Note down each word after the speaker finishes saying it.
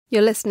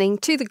You're listening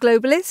to The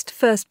Globalist,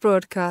 first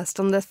broadcast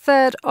on the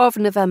 3rd of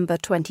November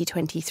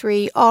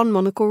 2023 on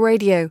Monocle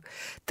Radio.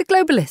 The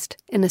Globalist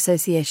in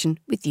association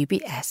with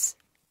UBS.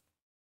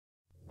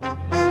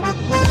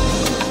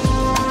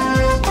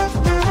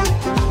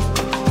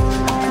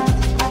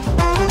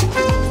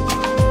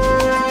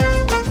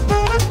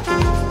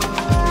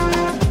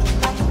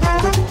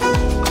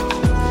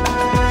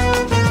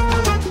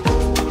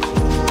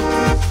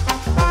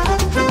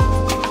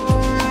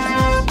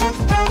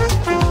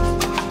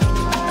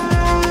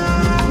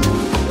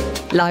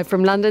 Live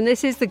from London,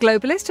 this is The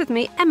Globalist with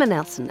me, Emma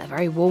Nelson. A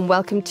very warm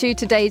welcome to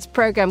today's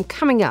programme.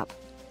 Coming up,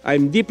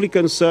 I'm deeply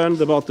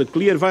concerned about the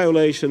clear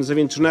violations of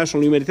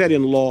international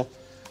humanitarian law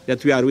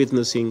that we are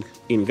witnessing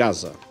in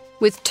Gaza.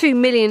 With 2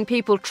 million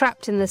people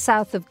trapped in the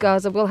south of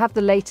Gaza, we'll have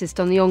the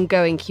latest on the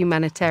ongoing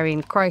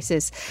humanitarian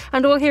crisis.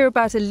 And we'll hear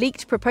about a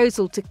leaked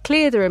proposal to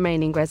clear the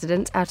remaining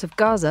residents out of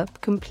Gaza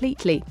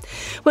completely.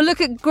 We'll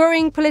look at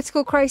growing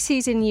political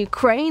crises in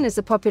Ukraine as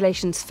the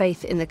population's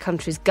faith in the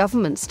country's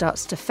government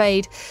starts to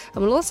fade.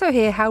 And we'll also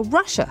hear how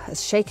Russia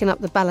has shaken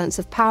up the balance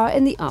of power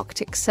in the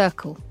Arctic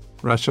Circle.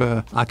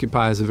 Russia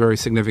occupies a very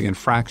significant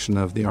fraction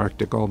of the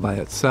Arctic all by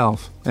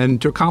itself.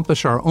 And to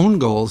accomplish our own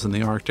goals in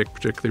the Arctic,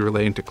 particularly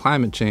relating to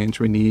climate change,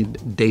 we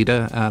need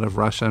data out of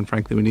Russia, and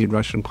frankly, we need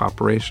Russian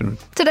cooperation.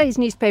 Today's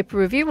newspaper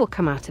review will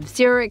come out of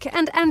Zurich,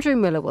 and Andrew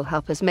Muller will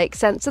help us make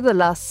sense of the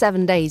last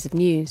 7 days of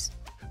news.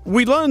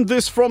 We learned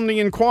this from the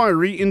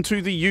inquiry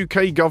into the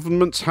UK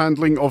government's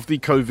handling of the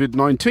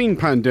COVID-19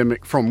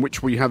 pandemic, from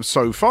which we have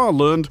so far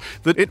learned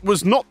that it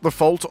was not the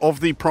fault of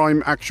the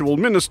Prime Actual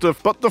Minister,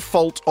 but the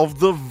fault of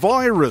the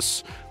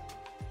virus.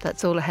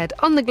 That's all ahead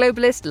on The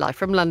Globalist, live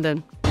from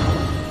London.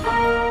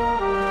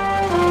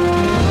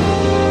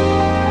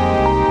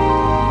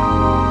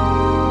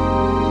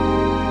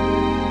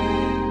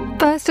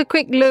 First, a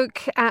quick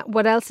look at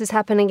what else is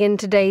happening in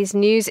today's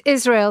news.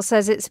 Israel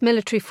says its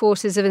military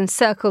forces have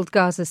encircled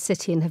Gaza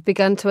City and have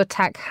begun to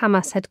attack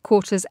Hamas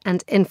headquarters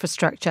and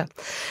infrastructure.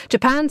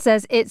 Japan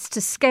says it's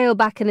to scale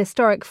back an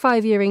historic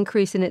 5-year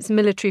increase in its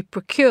military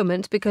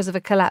procurement because of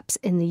a collapse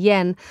in the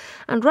yen.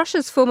 And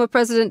Russia's former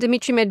president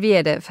Dmitry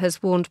Medvedev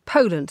has warned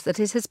Poland that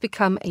it has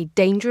become a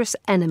dangerous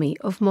enemy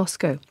of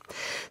Moscow.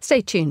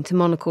 Stay tuned to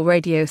Monocle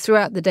Radio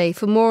throughout the day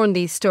for more on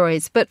these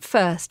stories. But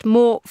first,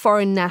 more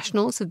foreign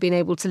nationals have been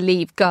able to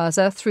leave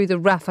Gaza through the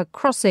Rafah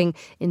crossing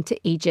into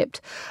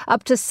Egypt.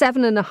 Up to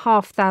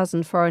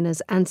 7,500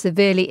 foreigners and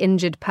severely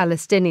injured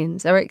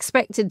Palestinians are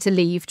expected to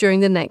leave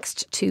during the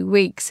next 2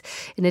 weeks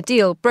in a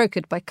deal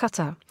brokered by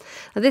Qatar.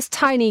 Now, this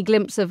tiny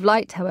glimpse of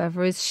light,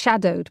 however, is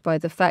shadowed by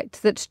the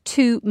fact that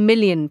 2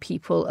 million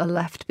people are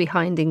left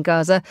behind in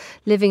Gaza,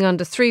 living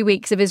under 3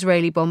 weeks of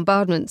Israeli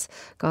bombardments.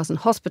 Gazan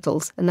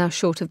hospitals are now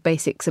short of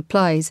basic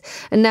supplies.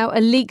 And now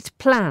a leaked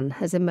plan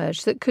has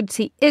emerged that could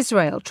see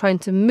Israel trying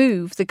to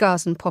move the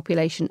Gazan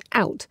population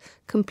out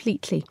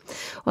completely.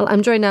 Well,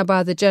 I'm joined now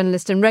by the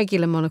journalist and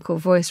regular Monocle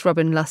voice,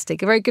 Robin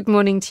Lustig. A very good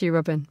morning to you,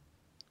 Robin.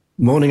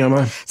 Morning,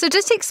 Emma. So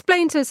just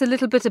explain to us a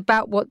little bit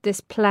about what this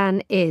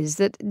plan is,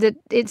 that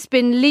it's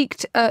been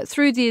leaked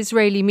through the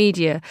Israeli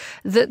media,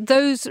 that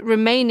those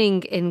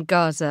remaining in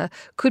Gaza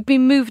could be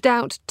moved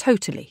out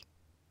totally.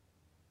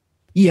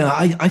 Yeah,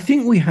 I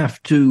think we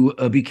have to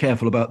be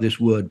careful about this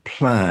word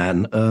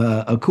plan.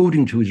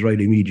 According to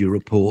Israeli media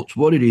reports,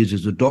 what it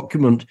is a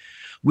document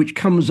which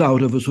comes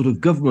out of a sort of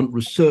government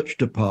research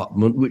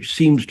department which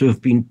seems to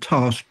have been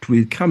tasked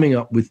with coming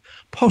up with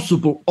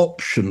possible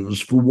options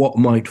for what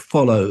might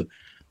follow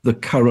the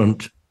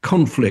current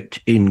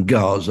conflict in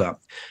Gaza.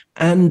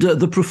 And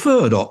the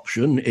preferred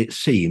option, it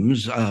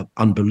seems,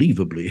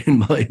 unbelievably in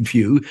my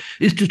view,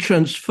 is to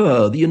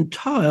transfer the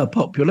entire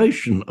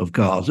population of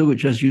Gaza,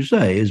 which, as you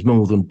say, is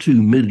more than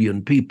 2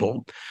 million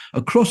people,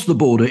 across the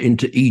border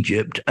into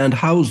Egypt and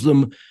house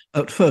them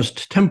at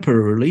first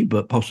temporarily,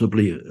 but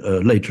possibly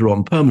later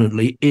on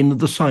permanently, in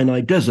the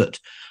Sinai Desert.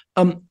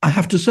 I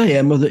have to say,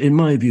 Emma, that in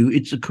my view,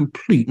 it's a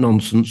complete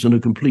nonsense and a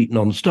complete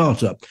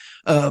non-starter.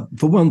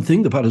 For one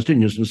thing, the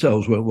Palestinians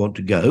themselves won't want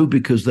to go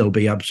because they'll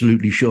be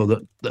absolutely sure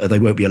that they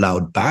won't be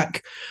allowed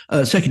back.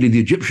 Secondly, the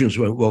Egyptians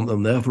won't want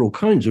them there for all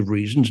kinds of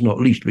reasons, not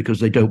least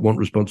because they don't want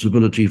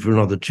responsibility for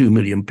another 2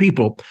 million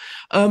people.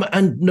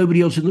 And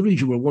nobody else in the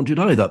region will want it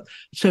either.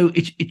 So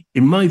it,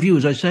 in my view,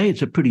 as I say,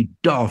 it's a pretty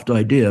daft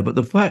idea. But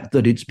the fact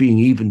that it's being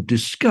even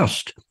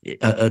discussed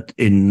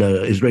in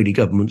Israeli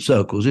government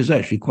circles is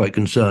actually quite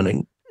concerning.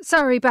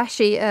 Sari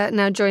Bashi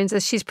now joins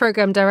us. She's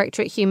Programme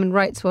Director at Human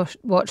Rights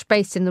Watch,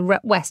 based in the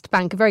West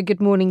Bank. A very good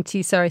morning to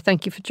you, Sari.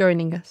 Thank you for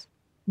joining us.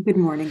 Good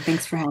morning.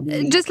 Thanks for having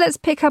me. Just let's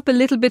pick up a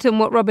little bit on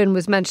what Robin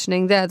was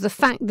mentioning there. The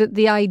fact that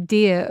the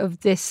idea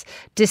of this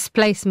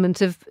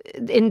displacement of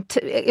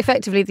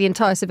effectively the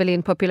entire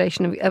civilian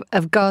population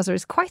of Gaza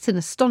is quite an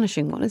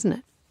astonishing one, isn't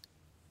it?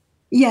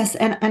 Yes,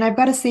 and I've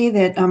got to say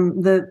that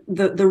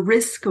the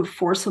risk of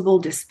forcible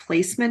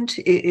displacement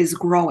is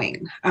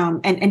growing.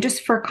 And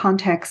just for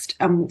context,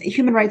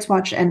 Human Rights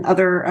Watch and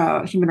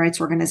other human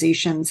rights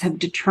organizations have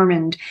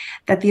determined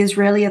that the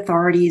Israeli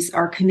authorities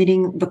are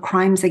committing the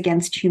crimes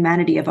against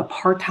humanity of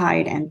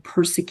apartheid and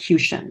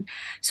persecution.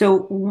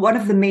 So one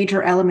of the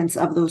major elements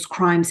of those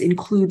crimes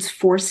includes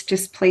forced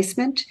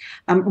displacement,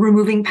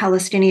 removing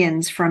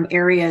Palestinians from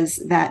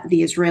areas that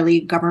the Israeli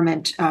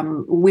government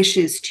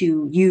wishes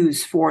to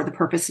use for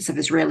the purposes of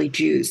Israeli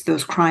Jews.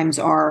 Those crimes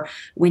are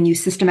when you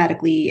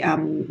systematically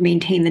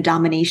maintain the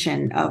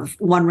domination of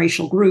one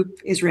racial group,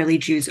 Israeli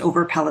Jews,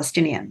 over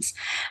Palestinians.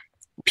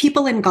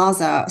 People in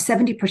Gaza,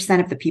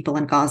 70% of the people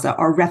in Gaza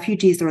are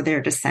refugees or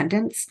their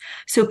descendants.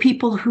 So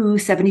people who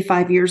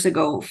 75 years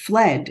ago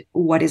fled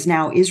what is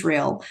now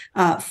Israel,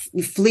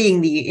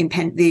 fleeing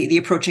the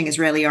approaching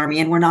Israeli army,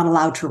 and were not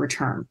allowed to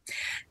return.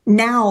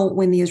 Now,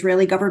 when the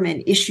Israeli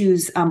government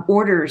issues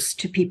orders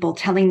to people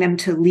telling them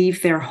to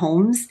leave their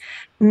homes,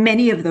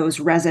 many of those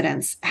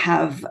residents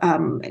have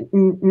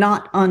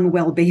not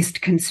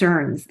unwell-based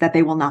concerns that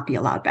they will not be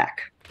allowed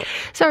back.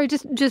 Sorry,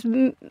 just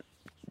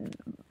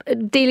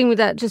dealing with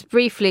that just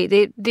briefly,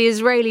 the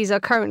Israelis are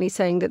currently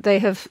saying that they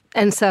have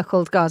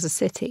encircled Gaza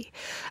City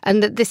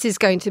and that this is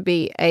going to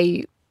be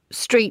a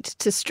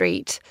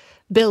street-to-street,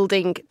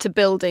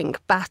 building-to-building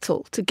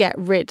battle to get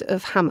rid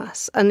of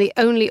Hamas. And the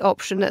only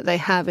option that they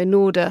have in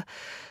order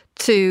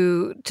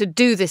to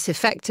do this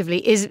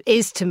effectively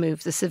is to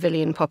move the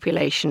civilian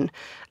population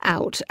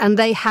out. And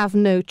they have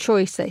no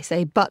choice, they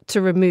say, but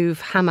to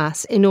remove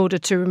Hamas in order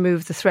to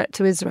remove the threat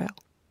to Israel.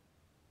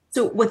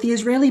 So what the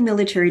Israeli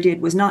military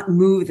did was not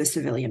move the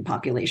civilian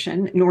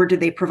population, nor did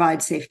they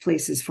provide safe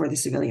places for the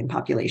civilian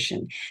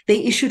population.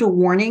 They issued a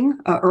warning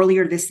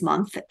earlier this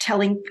month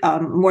telling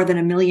more than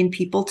 1 million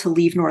people to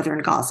leave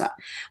northern Gaza.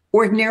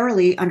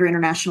 Ordinarily, under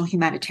international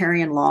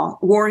humanitarian law,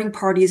 warring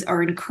parties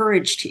are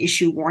encouraged to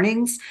issue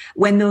warnings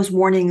when those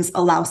warnings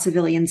allow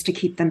civilians to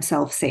keep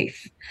themselves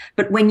safe.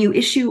 But when you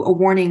issue a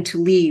warning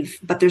to leave,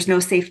 but there's no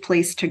safe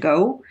place to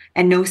go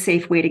and no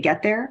safe way to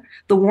get there,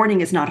 the warning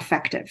is not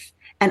effective.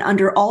 And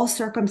under all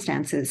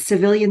circumstances,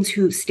 civilians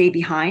who stay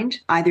behind,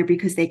 either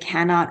because they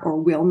cannot or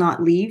will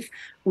not leave,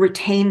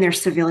 retain their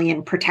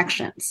civilian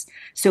protections.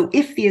 So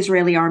if the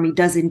Israeli army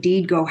does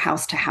indeed go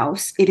house to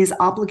house, it is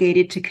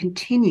obligated to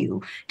continue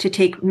to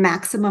take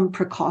maximum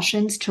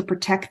precautions to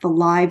protect the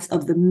lives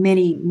of the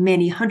many,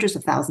 many hundreds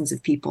of thousands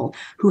of people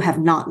who have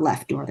not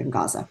left northern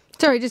Gaza.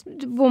 Sorry, just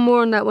one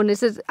more on that one.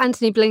 Is that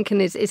Antony Blinken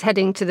is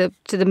heading to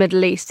the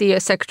Middle East, the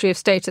US Secretary of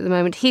State at the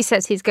moment. He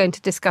says he's going to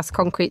discuss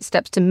concrete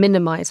steps to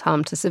minimise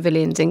harm to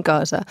civilians in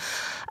Gaza.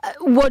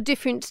 What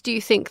difference do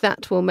you think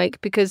that will make?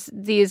 Because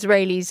the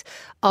Israelis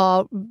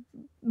are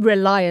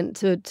reliant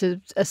to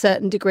a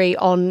certain degree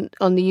on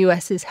the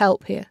US's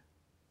help here.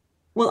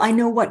 Well, I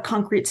know what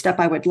concrete step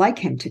I would like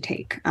him to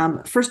take.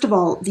 First of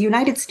all, the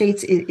United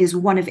States is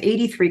one of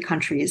 83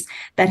 countries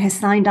that has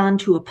signed on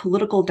to a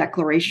political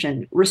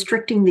declaration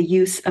restricting the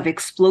use of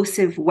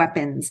explosive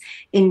weapons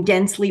in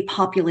densely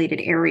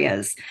populated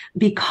areas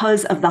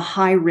because of the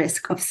high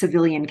risk of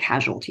civilian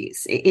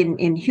casualties.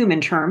 In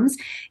human terms,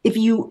 if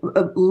you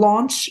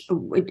launch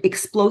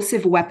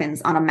explosive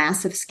weapons on a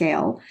massive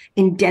scale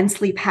in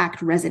densely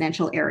packed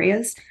residential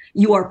areas,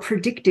 you are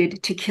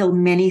predicted to kill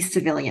many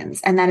civilians.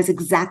 And that is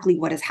exactly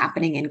what is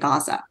happening in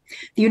Gaza.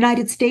 The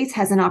United States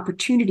has an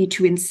opportunity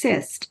to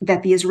insist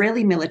that the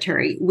Israeli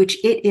military,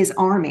 which it is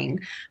arming,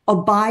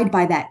 abide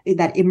by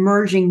that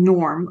emerging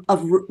norm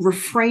of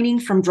refraining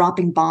from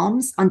dropping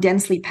bombs on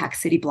densely packed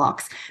city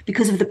blocks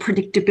because of the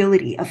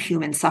predictability of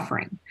human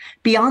suffering.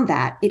 Beyond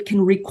that, it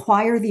can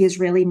require the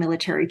Israeli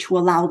military to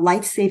allow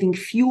life-saving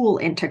fuel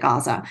into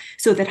Gaza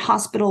so that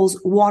hospitals,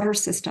 water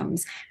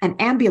systems,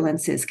 and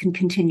ambulances can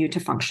continue to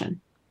function.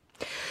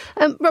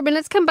 Robin,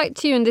 let's come back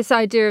to you and this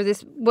idea of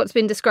this, what's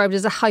been described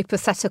as a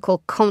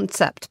hypothetical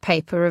concept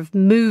paper of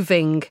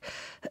moving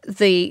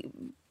the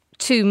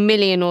 2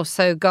 million or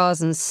so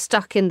Gazans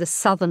stuck in the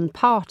southern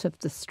part of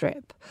the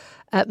Strip,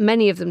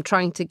 many of them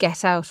trying to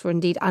get out or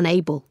indeed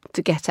unable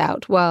to get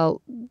out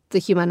while the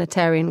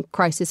humanitarian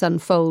crisis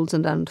unfolds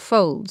and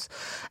unfolds.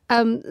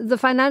 The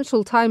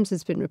Financial Times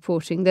has been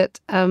reporting that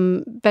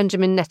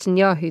Benjamin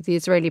Netanyahu, the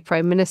Israeli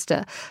Prime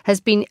Minister,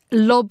 has been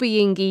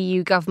lobbying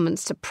EU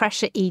governments to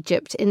pressure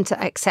Egypt into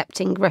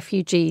accepting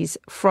refugees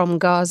from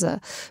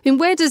Gaza. I mean,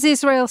 where does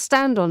Israel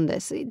stand on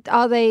this?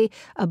 Are they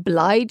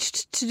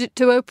obliged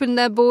to open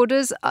their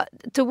borders?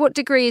 To what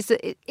degree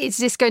is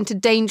this going to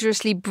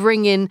dangerously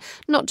bring in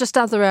not just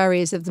other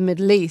areas of the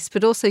Middle East,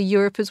 but also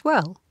Europe as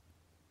well?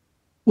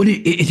 Well,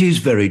 it is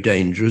very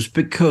dangerous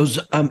because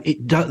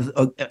it does.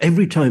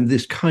 Every time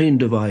this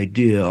kind of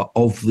idea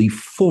of the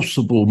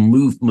forcible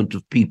movement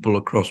of people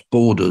across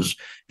borders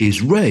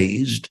is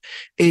raised,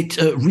 it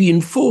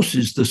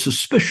reinforces the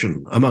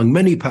suspicion among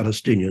many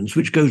Palestinians,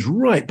 which goes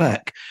right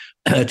back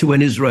to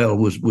when Israel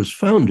was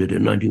founded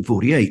in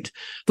 1948,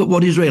 that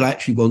what Israel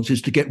actually wants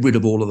is to get rid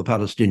of all of the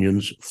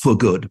Palestinians for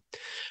good.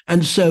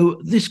 And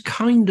so this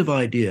kind of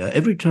idea,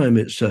 every time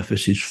it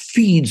surfaces,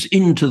 feeds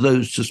into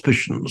those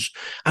suspicions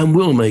and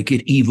will make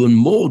it even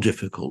more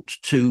difficult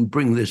to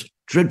bring this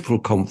dreadful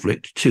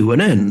conflict to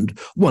an end.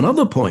 One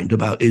other point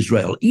about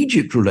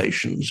Israel-Egypt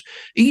relations: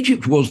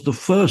 Egypt was the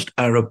first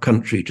Arab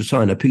country to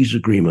sign a peace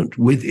agreement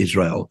with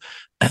Israel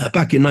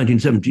back in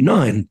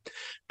 1979,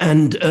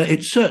 and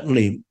it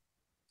certainly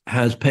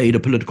has paid a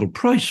political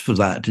price for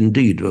that.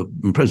 Indeed,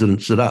 President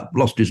Sadat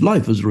lost his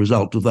life as a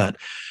result of that.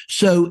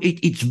 So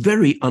it's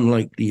very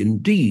unlikely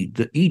indeed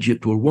that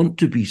Egypt will want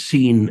to be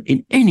seen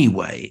in any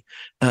way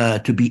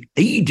to be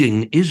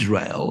aiding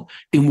Israel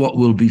in what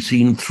will be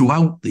seen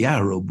throughout the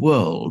Arab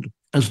world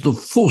as the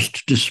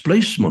forced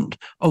displacement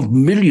of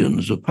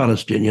millions of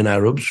Palestinian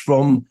Arabs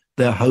from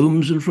their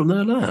homes and from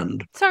their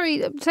land.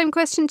 Sorry, same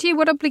question to you.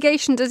 What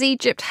obligation does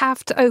Egypt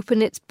have to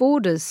open its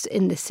borders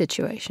in this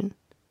situation?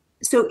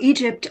 So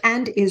Egypt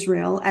and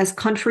Israel, as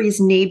countries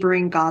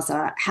neighboring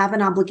Gaza, have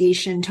an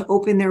obligation to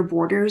open their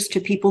borders to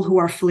people who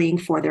are fleeing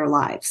for their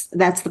lives.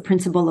 That's the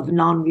principle of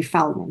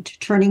non-refoulement.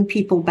 Turning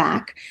people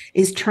back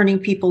is turning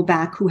people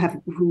back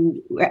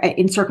who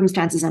in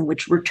circumstances in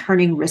which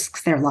returning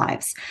risks their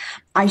lives.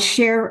 I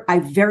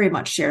very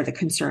much share the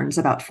concerns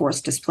about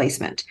forced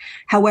displacement.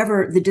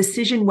 However, the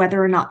decision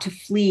whether or not to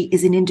flee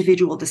is an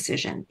individual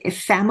decision. If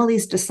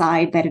families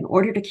decide that in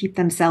order to keep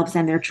themselves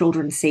and their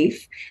children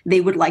safe,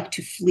 they would like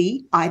to flee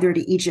either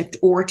to Egypt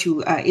or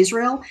to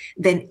Israel,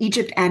 then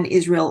Egypt and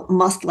Israel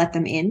must let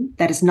them in.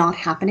 That is not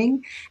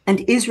happening.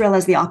 And Israel,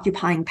 as the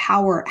occupying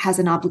power, has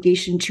an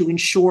obligation to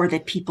ensure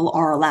that people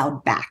are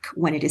allowed back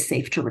when it is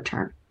safe to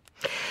return.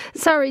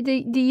 Sorry,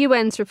 the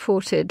UN's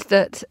reported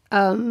that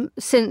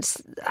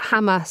since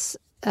Hamas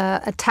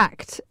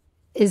attacked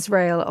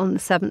Israel on the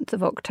 7th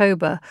of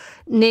October,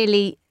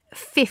 nearly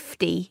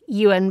 50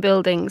 UN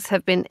buildings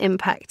have been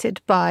impacted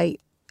by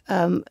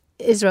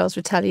Israel's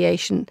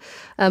retaliation,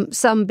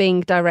 some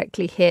being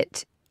directly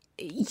hit.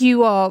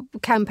 You are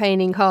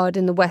campaigning hard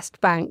in the West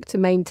Bank to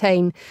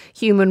maintain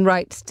human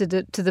rights to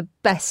the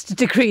best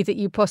degree that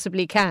you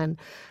possibly can.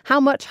 How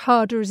much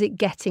harder is it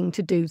getting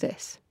to do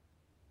this?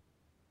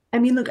 I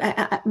mean, look,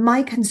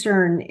 my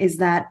concern is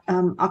that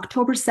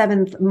October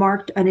 7th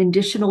marked an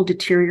additional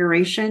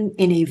deterioration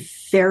in a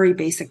very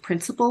basic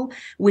principle,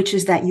 which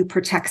is that you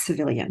protect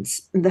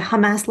civilians. The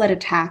Hamas-led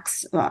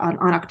attacks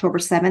on October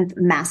 7th,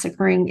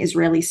 massacring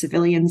Israeli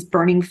civilians,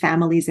 burning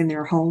families in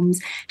their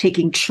homes,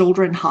 taking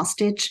children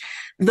hostage,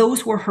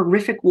 those were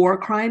horrific war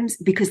crimes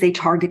because they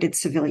targeted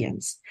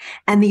civilians.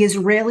 And the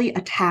Israeli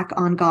attack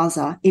on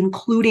Gaza,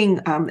 including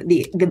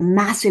the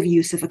massive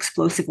use of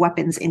explosive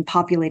weapons in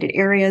populated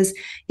areas,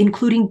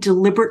 including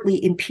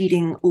deliberately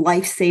impeding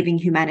life-saving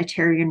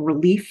humanitarian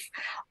relief,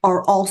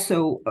 are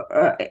also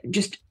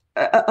just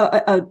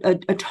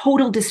a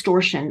total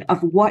distortion of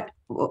what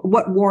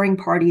warring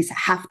parties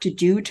have to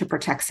do to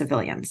protect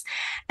civilians.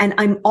 And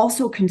I'm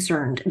also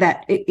concerned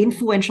that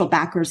influential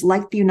backers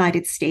like the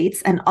United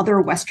States and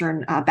other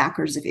Western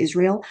backers of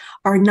Israel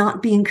are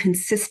not being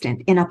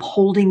consistent in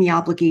upholding the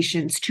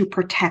obligations to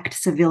protect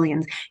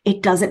civilians.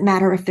 It doesn't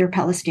matter if they're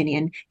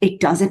Palestinian. It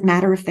doesn't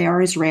matter if they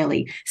are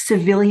Israeli.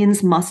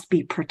 Civilians must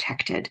be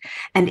protected.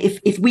 And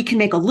if we can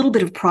make a little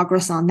bit of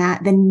progress on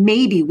that, then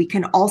maybe we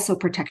can also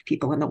protect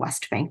people in the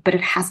West Bank, but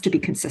it has to be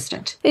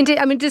consistent. Indeed.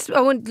 I mean, I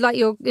would like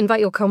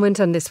invite your comment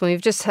on this one. We've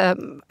just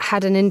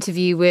had an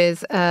interview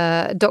with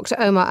Dr.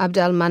 Omar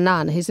Abdel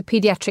Manan, who's a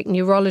paediatric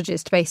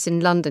neurologist based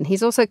in London.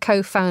 He's also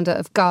co-founder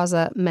of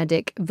Gaza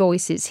Medic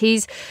Voices.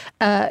 He's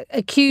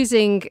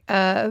accusing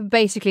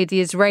basically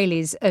the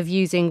Israelis of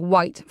using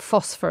white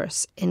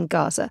phosphorus in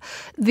Gaza.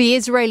 The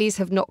Israelis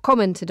have not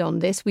commented on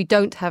this. We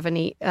don't have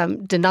any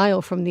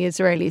denial from the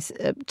Israelis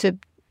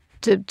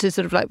to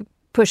sort of like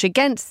push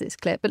against this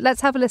clip. But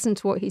let's have a listen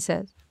to what he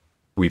says.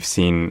 We've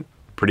seen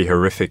pretty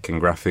horrific and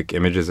graphic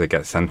images that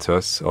get sent to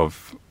us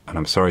of, and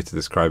I'm sorry to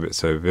describe it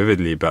so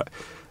vividly, but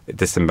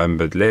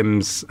dismembered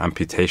limbs,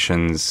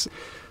 amputations,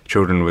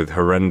 children with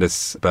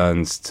horrendous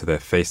burns to their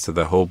face, to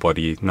their whole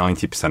body,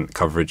 90%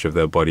 coverage of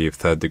their body of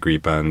third-degree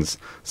burns,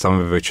 some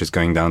of which is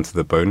going down to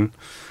the bone,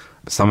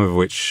 some of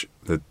which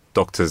the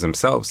doctors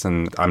themselves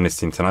and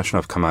Amnesty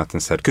International have come out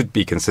and said could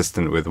be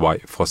consistent with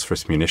white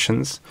phosphorus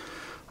munitions.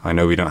 I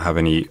know we don't have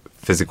any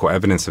physical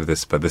evidence of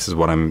this, but this is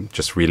what I'm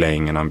just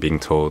relaying and I'm being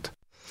told.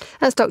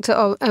 That's Dr.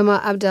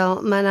 Omar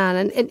Abdel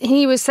Manan. And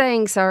he was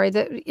saying,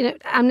 that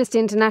Amnesty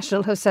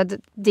International have said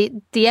that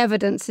the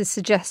evidence is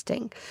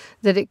suggesting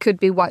that it could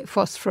be white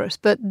phosphorus,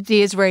 but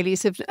the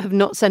Israelis have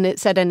not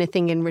said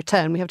anything in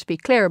return. We have to be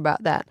clear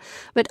about that.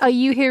 But are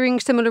you hearing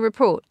similar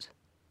reports?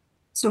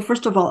 So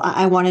first of all,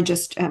 I want to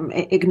just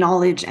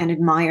acknowledge and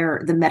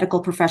admire the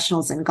medical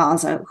professionals in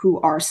Gaza who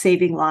are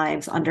saving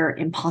lives under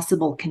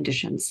impossible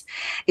conditions.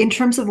 In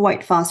terms of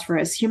white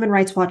phosphorus, Human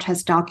Rights Watch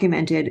has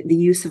documented the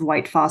use of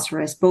white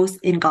phosphorus both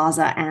in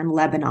Gaza and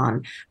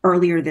Lebanon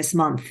earlier this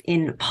month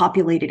in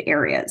populated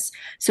areas.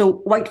 So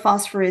white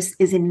phosphorus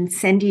is an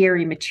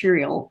incendiary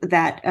material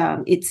that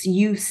its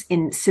use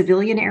in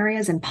civilian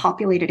areas and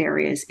populated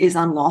areas is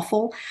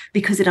unlawful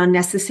because it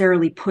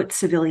unnecessarily puts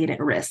civilian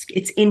at risk.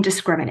 It's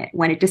indiscriminate.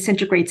 When it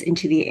disintegrates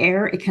into the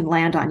air, it can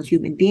land on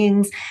human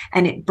beings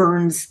and it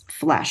burns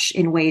flesh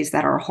in ways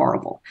that are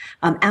horrible.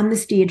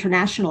 Amnesty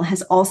International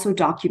has also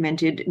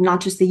documented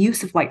not just the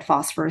use of white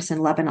phosphorus in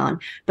Lebanon,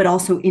 but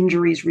also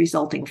injuries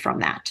resulting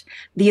from that.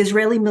 The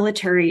Israeli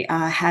military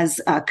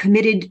has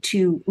committed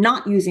to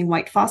not using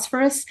white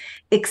phosphorus,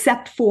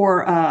 except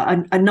for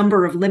a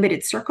number of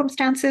limited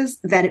circumstances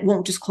that it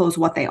won't disclose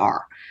what they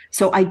are.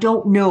 So I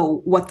don't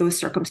know what those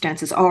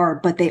circumstances are,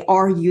 but they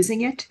are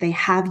using it. They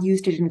have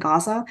used it in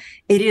Gaza.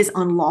 It is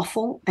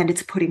unlawful and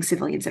it's putting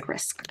civilians at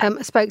risk.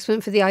 A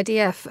spokesman for the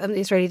IDF, the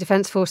Israeli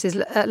Defense Forces,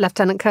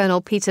 Lieutenant Colonel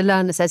Peter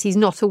Lerner, says he's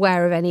not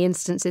aware of any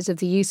instances of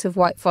the use of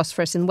white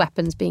phosphorus in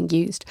weapons being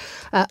used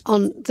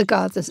on the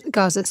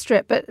Gaza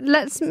Strip. But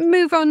let's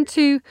move on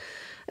to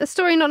a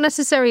story not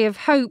necessarily of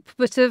hope,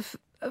 but of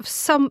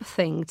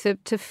something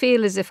to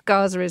feel as if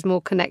Gaza is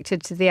more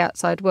connected to the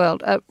outside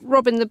world.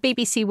 Robin, the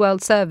BBC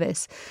World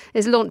Service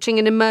is launching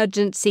an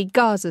emergency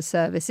Gaza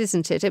service,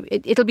 isn't it?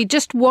 It'll be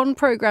just one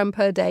programme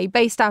per day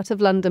based out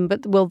of London,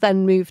 but will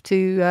then move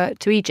to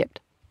Egypt.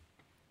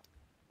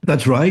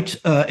 That's right.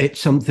 It's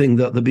something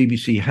that the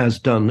BBC has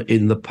done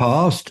in the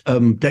past.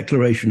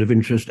 Declaration of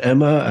interest,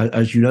 Emma.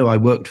 As you know, I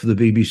worked for the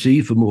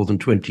BBC for more than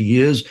 20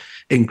 years,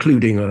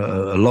 including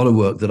a lot of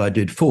work that I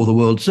did for the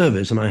World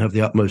Service, and I have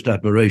the utmost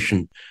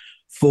admiration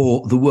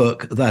for the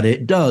work that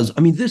it does.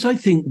 I mean, this, I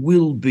think,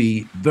 will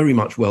be very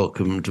much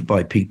welcomed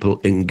by people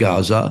in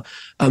Gaza.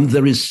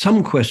 There is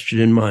some question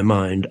in my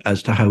mind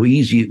as to how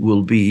easy it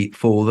will be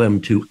for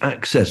them to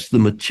access the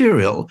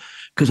material,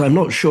 because I'm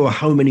not sure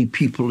how many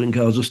people in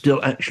Gaza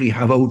still actually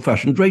have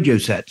old-fashioned radio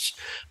sets.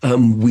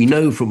 We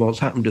know from what's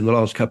happened in the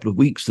last couple of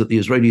weeks that the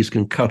Israelis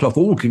can cut off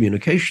all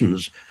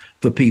communications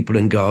for people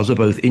in Gaza,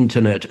 both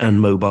internet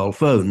and mobile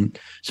phone.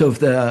 So if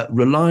they're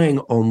relying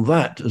on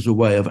that as a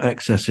way of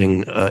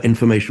accessing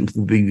information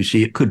from the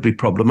BBC, it could be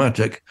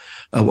problematic.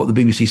 What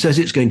the BBC says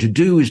it's going to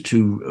do is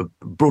to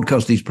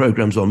broadcast these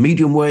programs on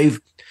medium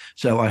wave.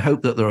 So I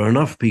hope that there are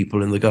enough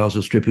people in the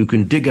Gaza Strip who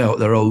can dig out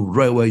their old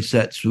railway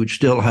sets which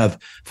still have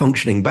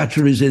functioning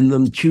batteries in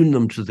them, tune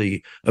them to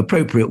the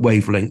appropriate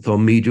wavelength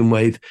on medium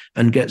wave,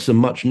 and get some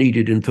much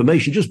needed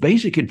information, just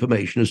basic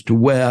information as to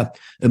where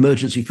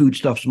emergency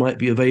foodstuffs might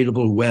be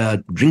available, where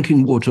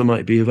drinking water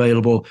might be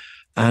available,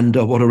 and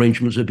what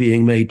arrangements are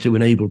being made to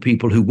enable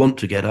people who want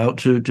to get out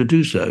to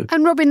do so.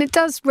 And Robin, it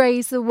does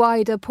raise the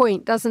wider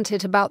point, doesn't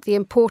it, about the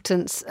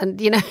importance,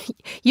 and, you know,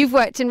 you've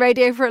worked in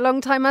radio for a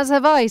long time, as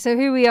have I, so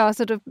here we are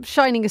sort of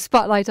shining a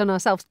spotlight on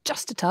ourselves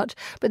just a touch,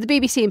 but the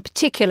BBC in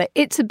particular,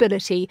 its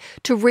ability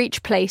to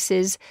reach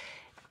places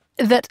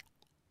that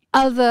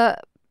other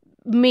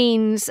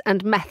means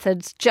and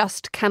methods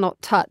just cannot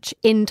touch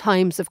in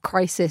times of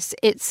crisis.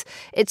 It's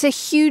a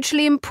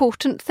hugely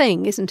important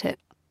thing, isn't it?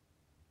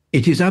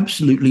 It is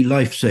absolutely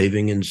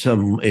life-saving in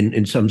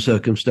some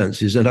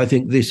circumstances, and I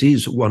think this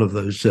is one of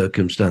those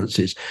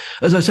circumstances.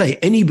 As I say,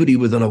 anybody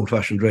with an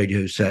old-fashioned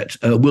radio set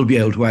will be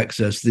able to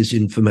access this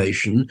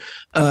information.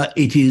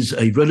 It is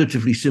a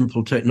relatively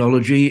simple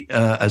technology,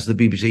 as the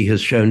BBC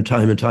has shown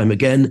time and time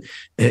again.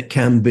 It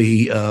can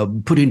be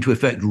put into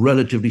effect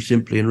relatively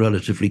simply and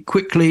relatively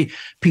quickly.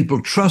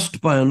 People trust,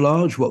 by and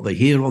large, what they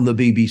hear on the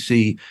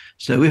BBC.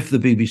 So if the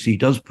BBC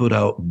does put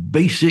out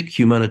basic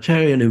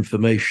humanitarian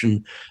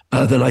information,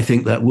 then I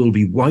think that will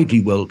be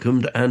widely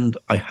welcomed, and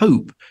I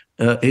hope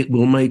it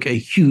will make a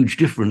huge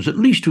difference, at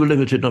least to a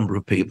limited number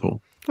of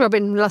people.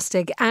 Robin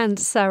Lustig and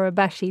Sarah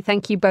Bashi,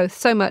 thank you both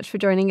so much for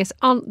joining us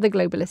on The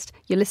Globalist.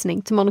 You're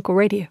listening to Monocle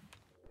Radio.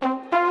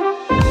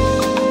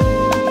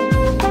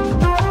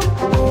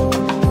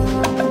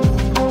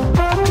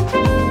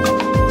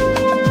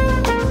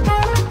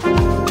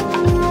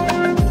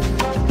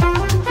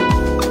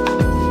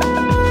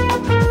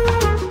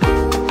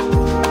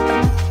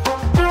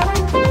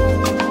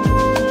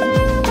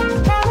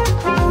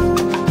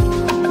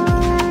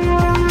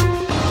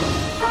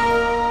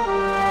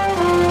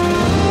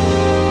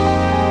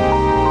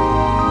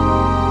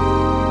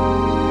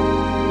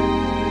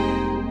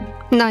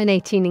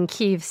 (9:18 in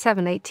Kyiv,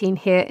 7:18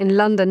 here in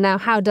London. Now,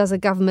 how does a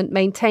government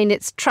maintain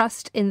its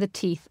trust in the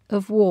teeth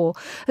of war?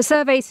 A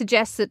survey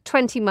suggests that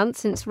 20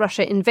 months since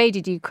Russia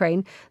invaded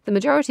Ukraine, the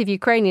majority of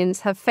Ukrainians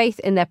have faith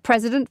in their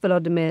president,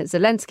 Volodymyr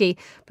Zelensky,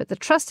 but the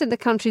trust in the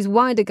country's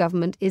wider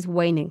government is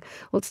waning.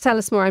 Well, to tell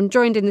us more, I'm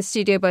joined in the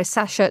studio by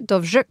Sasha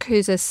Dovzhyk,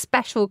 who's a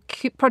special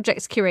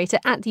projects curator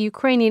at the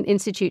Ukrainian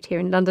Institute here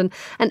in London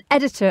and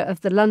editor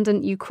of the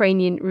London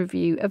Ukrainian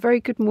Review. A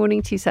very good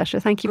morning to you, Sasha.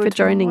 Thank you for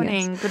joining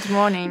us. Good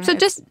morning. So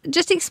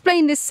just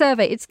explain this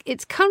survey.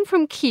 It's come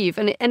from Kyiv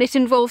and it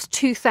involves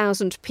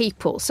 2,000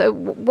 people. So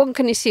one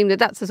can assume that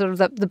that's the sort of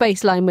the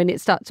baseline when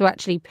it starts to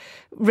actually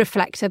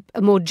reflect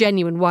a more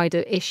genuine,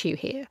 wider issue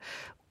here.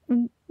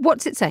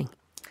 What's it saying?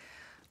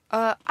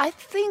 I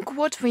think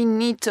what we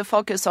need to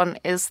focus on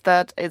is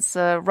that it's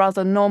a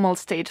rather normal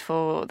state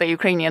for the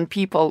Ukrainian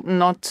people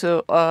not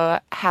to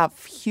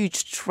have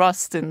huge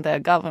trust in their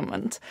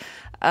government.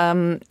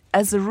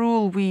 As a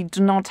rule, we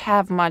do not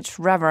have much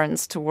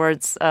reverence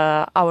towards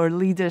our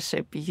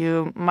leadership.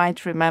 You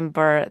might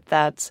remember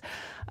that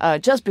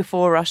just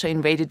before Russia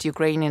invaded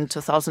Ukraine in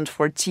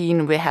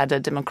 2014, we had a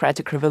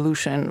democratic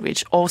revolution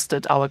which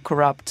ousted our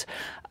corrupt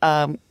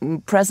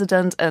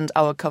president and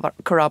our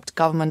corrupt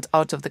government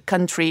out of the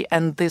country,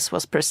 and this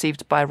was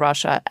perceived by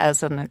Russia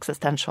as an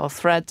existential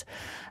threat.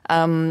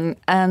 And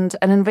an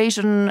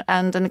invasion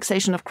and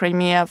annexation of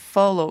Crimea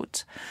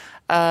followed.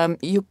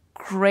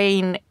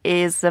 Ukraine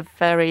is a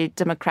very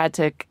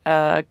democratic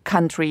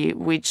country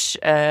which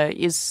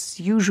is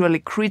usually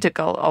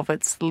critical of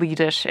its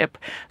leadership.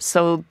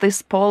 So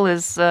this poll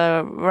is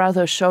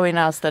rather showing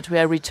us that we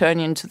are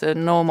returning to the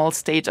normal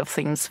state of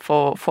things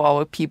for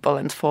our people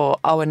and for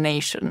our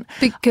nation.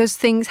 Because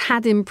things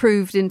had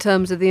improved in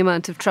terms of the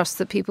amount of trust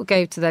that people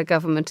gave to their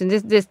government. And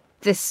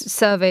this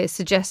survey is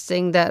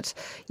suggesting that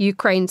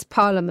Ukraine's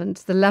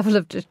parliament, the level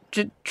of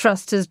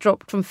trust has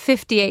dropped from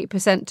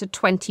 58% to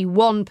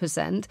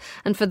 21%,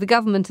 and for the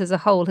government as a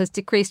whole has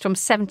decreased from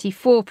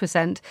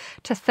 74%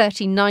 to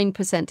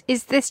 39%.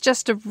 Is this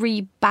just a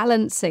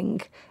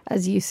rebalancing,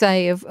 as you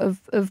say,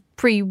 of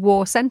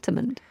pre-war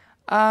sentiment?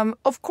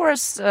 Of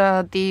course,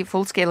 the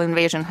full-scale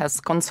invasion has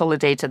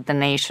consolidated the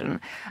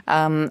nation,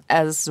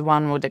 as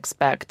one would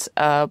expect.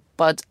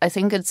 But I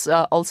think it's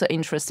also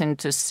interesting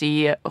to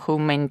see who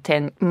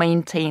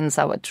maintains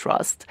our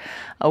trust.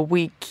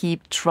 We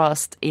keep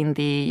trust in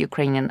the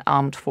Ukrainian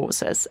armed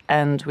forces,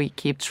 and we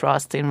keep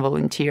trust in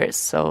volunteers,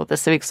 so the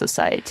civic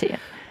society.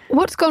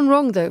 What's gone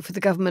wrong, though, for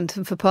the government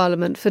and for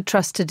Parliament for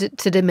trust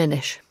to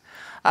diminish?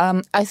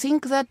 I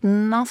think that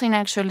nothing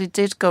actually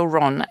did go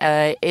wrong.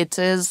 It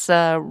is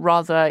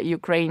rather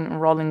Ukraine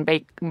rolling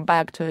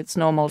back to its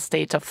normal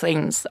state of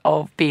things,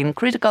 of being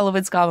critical of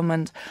its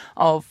government,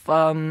 of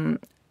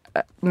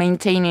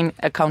maintaining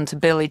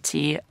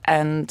accountability,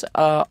 and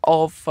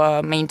of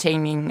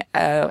maintaining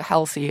a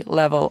healthy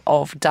level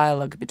of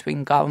dialogue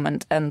between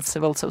government and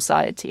civil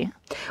society.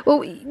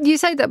 Well, you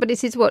say that, but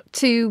it is,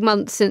 2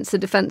 months since the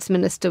defence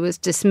minister was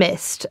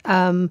dismissed.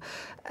 There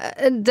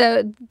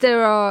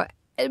are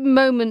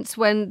moments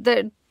when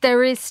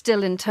there is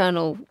still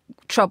internal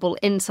trouble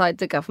inside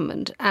the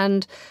government.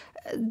 And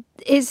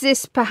is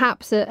this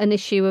perhaps an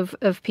issue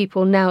of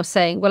people now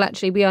saying, well,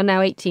 actually, we are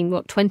now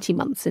 20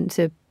 months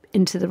into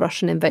the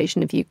Russian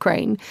invasion of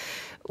Ukraine.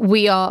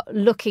 We are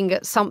looking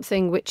at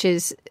something which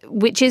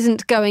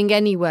isn't going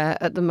anywhere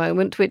at the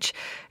moment, which,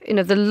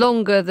 the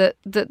longer that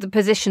the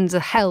positions are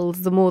held,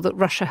 the more that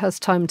Russia has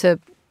time to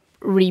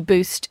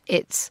reboost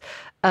its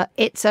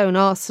own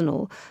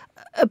arsenal.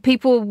 Are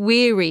people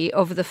weary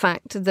of the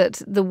fact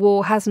that the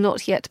war has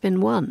not yet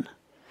been won?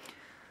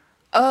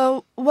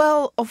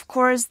 Well, of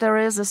course, there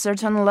is a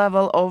certain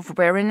level of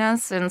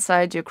weariness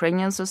inside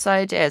Ukrainian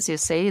society. As you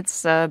say,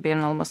 it's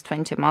been almost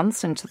 20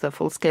 months into the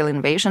full-scale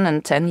invasion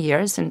and 10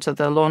 years into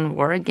the long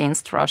war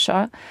against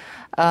Russia.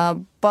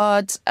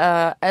 But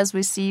as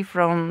we see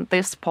from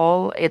this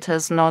poll, it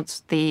is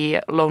not the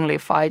lonely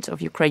fight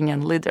of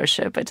Ukrainian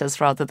leadership. It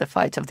is rather the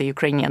fight of the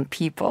Ukrainian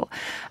people.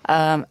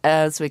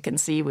 As we can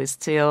see, we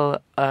still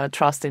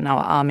trust in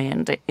our army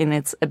and in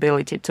its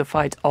ability to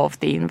fight off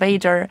the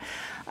invader.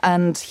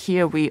 And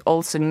here we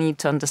also need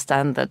to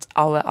understand that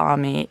our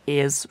army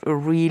is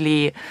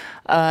really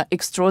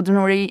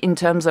extraordinary in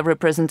terms of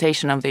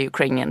representation of the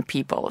Ukrainian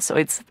people. So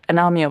it's an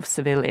army of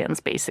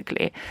civilians,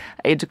 basically.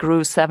 It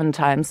grew 7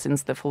 times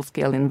since the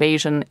full-scale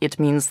invasion. It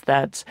means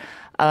that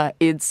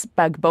its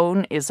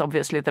backbone is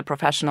obviously the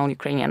professional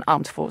Ukrainian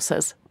armed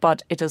forces,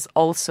 but it is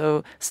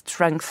also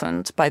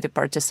strengthened by the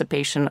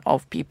participation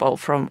of people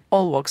from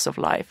all walks of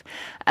life.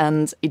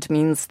 And it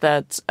means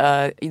that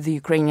the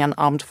Ukrainian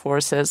armed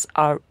forces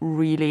are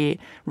really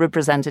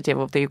representative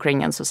of the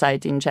Ukrainian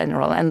society in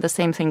general. And the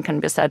same thing can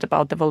be said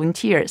about the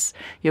volunteers.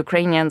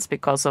 Ukrainians,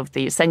 because of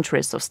the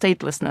centuries of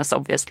statelessness,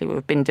 obviously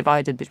we've been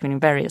divided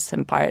between various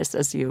empires,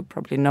 as you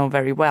probably know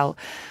very well,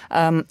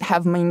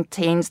 have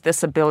maintained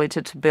this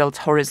ability to build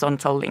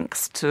horizontal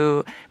links,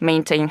 to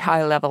maintain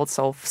high levels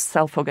of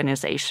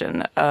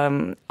self-organization,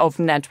 of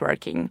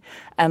networking.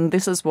 And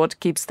this is what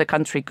keeps the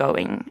country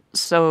going.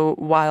 So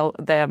while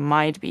there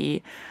might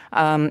be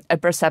a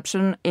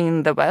perception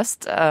in the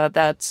West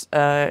that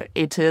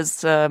it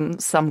is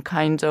some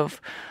kind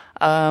of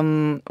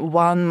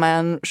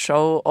one-man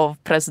show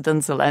of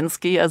President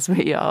Zelensky, as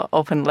we are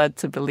often led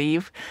to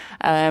believe.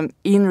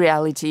 In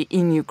reality,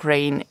 in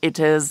Ukraine, it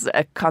is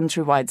a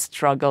countrywide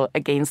struggle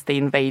against the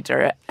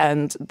invader,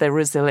 and the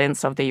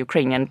resilience of the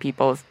Ukrainian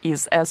people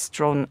is as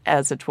strong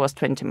as it was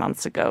 20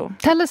 months ago.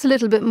 Tell us a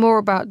little bit more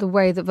about the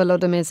way that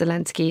Volodymyr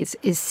Zelensky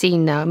is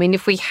seen now. I mean,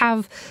 if we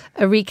have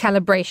a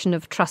recalibration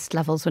of trust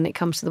levels when it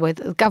comes to the way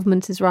that the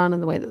government is run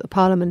and the way that the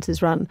parliament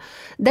is run,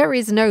 there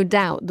is no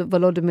doubt that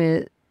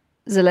Volodymyr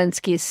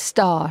Zelensky's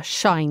star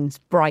shines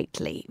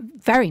brightly,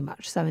 very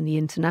much so in the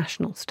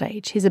international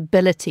stage. His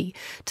ability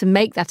to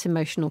make that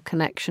emotional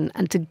connection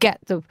and to get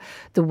the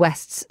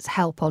West's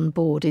help on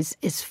board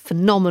is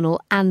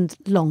phenomenal and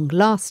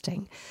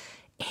long-lasting.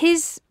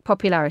 His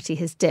popularity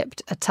has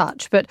dipped a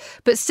touch, but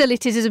still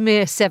it is a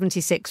mere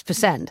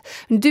 76%.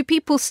 Do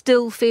people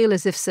still feel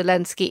as if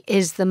Zelensky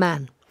is the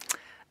man?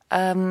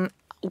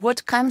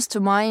 What comes to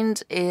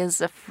mind is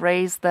a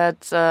phrase that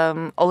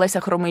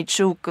Olesya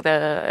Hromychuk,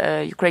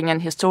 the Ukrainian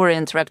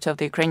historian, director of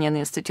the Ukrainian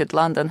Institute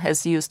London,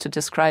 has used to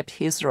describe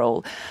his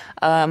role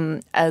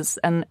as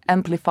an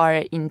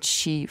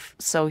amplifier-in-chief.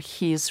 So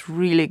he's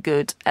really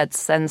good at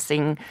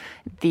sensing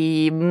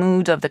the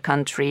mood of the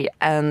country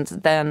and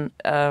then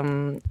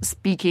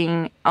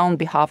speaking on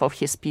behalf of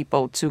his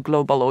people to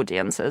global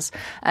audiences.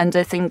 And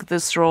I think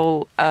this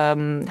role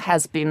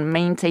has been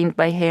maintained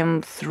by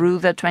him through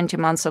the 20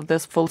 months of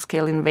this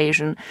full-scale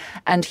invasion,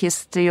 and he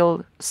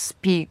still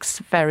speaks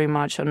very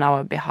much on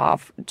our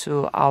behalf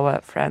to our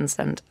friends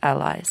and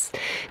allies.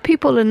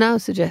 People are now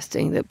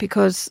suggesting that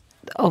because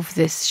of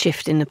this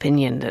shift in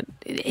opinion, that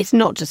it's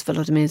not just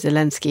Volodymyr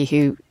Zelensky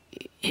who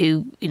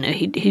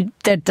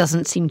there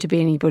doesn't seem to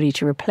be anybody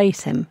to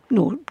replace him,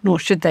 nor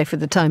should they for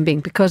the time being,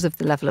 because of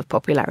the level of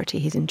popularity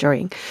he's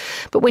enjoying.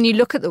 But when you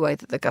look at the way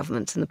that the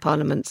government's and the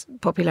parliament's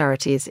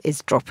popularity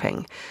is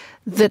dropping,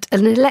 that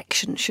an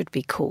election should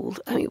be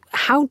called. I mean,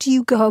 how do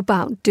you go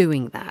about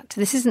doing that?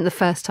 This isn't the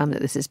first time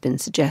that this has been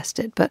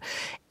suggested, but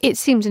it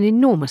seems an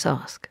enormous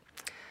ask.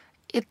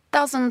 It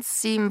doesn't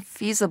seem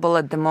feasible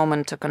at the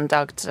moment to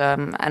conduct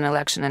an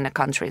election in a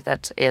country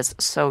that is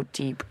so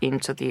deep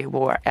into the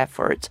war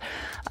effort.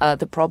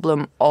 The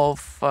problem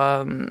of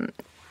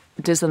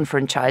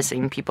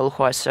disenfranchising people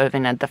who are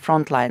serving at the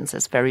front lines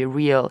is very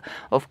real.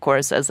 Of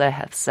course, as I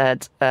have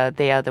said,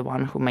 they are the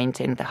one who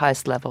maintain the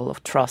highest level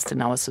of trust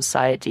in our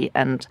society,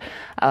 and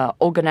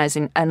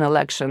organizing an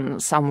election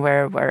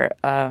somewhere where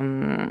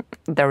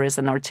there is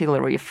an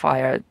artillery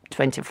fire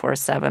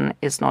 24/7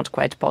 is not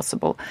quite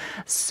possible.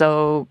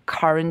 So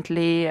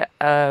currently,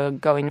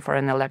 going for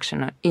an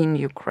election in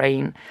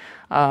Ukraine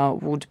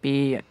would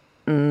be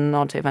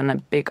not even a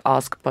big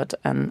ask, but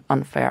an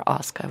unfair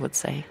ask, I would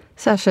say.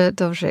 Sasha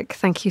Dovzhik,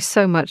 thank you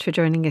so much for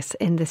joining us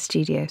in the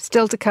studio.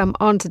 Still to come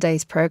on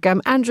today's programme,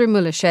 Andrew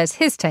Muller shares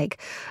his take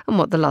on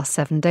what the last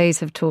 7 days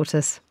have taught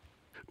us.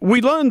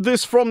 We learned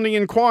this from the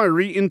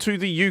inquiry into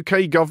the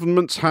UK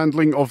government's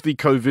handling of the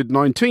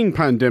COVID-19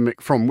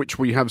 pandemic, from which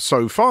we have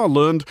so far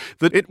learned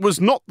that it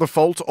was not the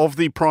fault of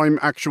the Prime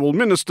Actual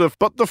Minister,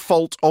 but the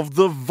fault of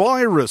the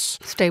virus.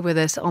 Stay with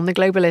us on The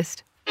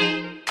Globalist.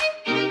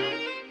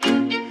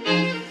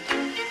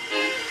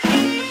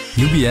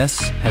 UBS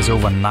has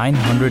over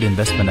 900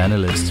 investment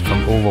analysts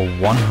from over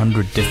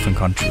 100 different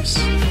countries.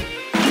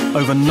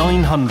 Over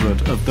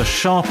 900 of the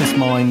sharpest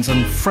minds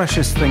and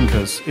freshest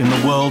thinkers in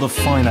the world of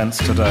finance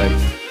today.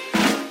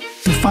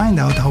 To find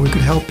out how we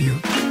could help you,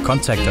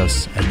 contact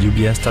us at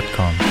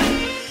ubs.com.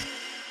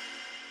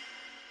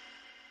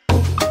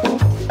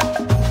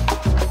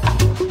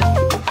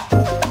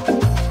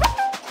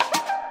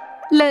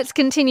 Let's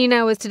continue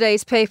now with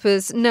today's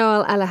papers.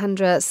 Noel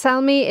Alejandra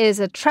Salmi is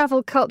a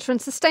travel, culture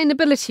and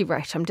sustainability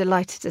writer. I'm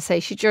delighted to say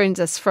she joins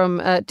us from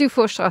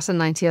Dufourstrasse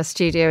 90, our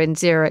studio in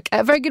Zurich.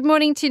 Very good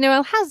morning to you,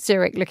 Noel. How's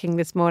Zurich looking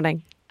this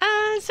morning?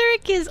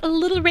 Zurich is a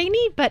little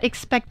rainy, but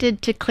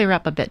expected to clear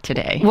up a bit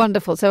today.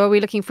 Wonderful. So are we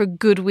looking for a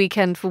good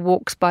weekend for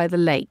walks by the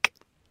lake?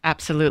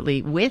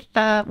 Absolutely. With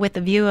a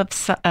view of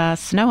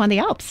snow on the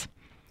Alps.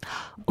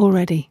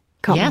 Already?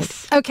 Can't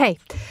yes. wait. Okay.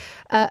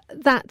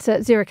 That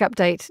Zurich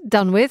update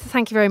done with.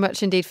 Thank you very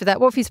much indeed for that.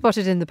 What have you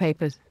spotted in the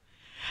papers?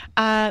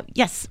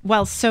 Yes.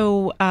 Well,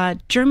 so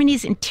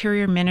Germany's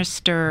Interior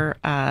Minister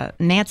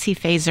Nancy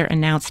Faeser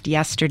announced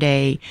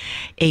yesterday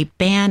a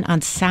ban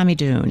on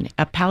Samidun,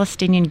 a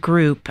Palestinian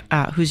group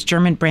whose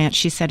German branch,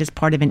 she said, is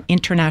part of an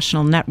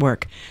international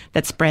network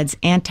that spreads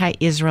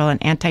anti-Israel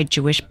and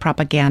anti-Jewish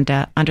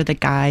propaganda under the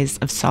guise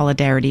of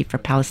solidarity for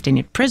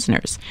Palestinian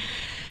prisoners.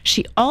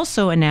 She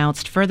also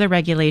announced further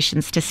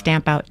regulations to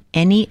stamp out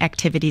any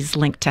activities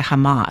linked to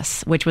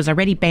Hamas, which was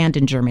already banned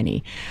in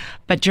Germany.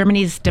 But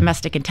Germany's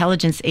domestic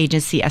intelligence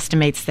agency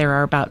estimates there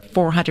are about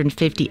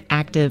 450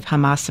 active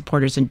Hamas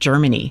supporters in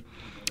Germany.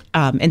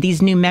 And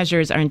these new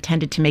measures are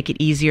intended to make it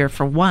easier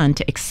for one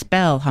to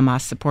expel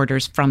Hamas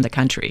supporters from the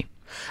country.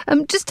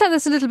 Just tell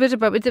us a little bit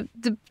about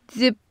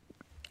the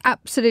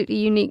absolutely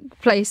unique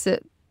place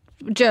that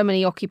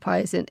Germany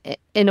occupies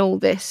in all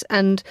this,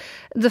 and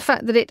the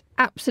fact that it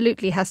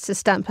absolutely has to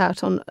stamp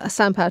out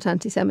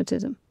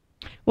anti-Semitism.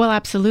 Well,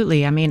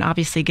 absolutely. I mean,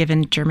 obviously,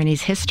 given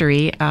Germany's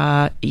history,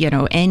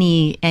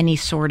 any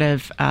sort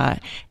of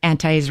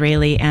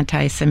anti-Israeli,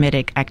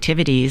 anti-Semitic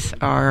activities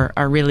are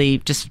really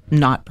just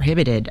not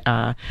prohibited.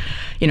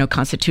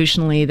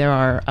 Constitutionally, there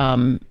are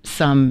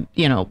some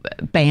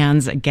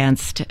bans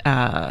against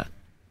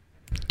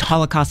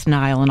Holocaust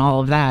denial and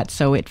all of that,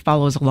 so it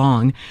follows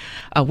along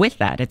with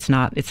that. It's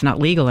not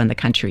legal in the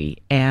country,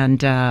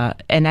 and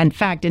in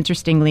fact,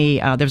 interestingly,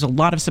 there's a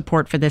lot of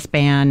support for this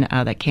ban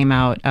that came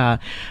out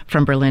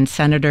from Berlin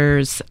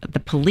senators. The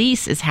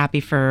police is happy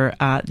for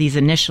these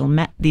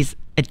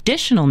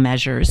additional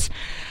measures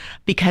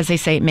because they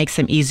say it makes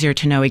them easier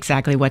to know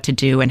exactly what to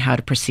do and how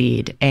to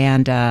proceed.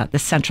 And the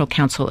Central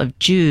Council of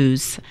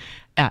Jews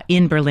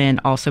in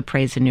Berlin also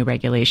praised the new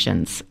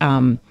regulations.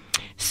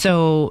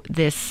 So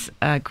this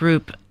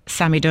group,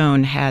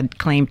 Samidon, had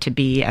claimed to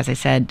be, as I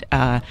said,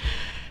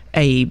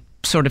 a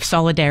sort of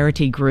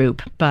solidarity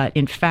group. But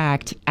in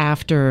fact,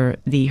 after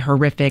the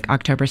horrific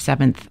October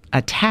 7th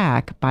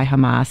attack by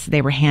Hamas,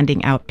 they were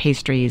handing out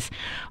pastries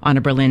on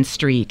a Berlin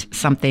street,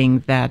 something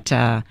that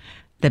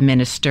the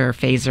minister,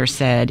 Faeser,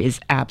 said is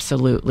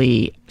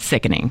absolutely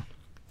sickening.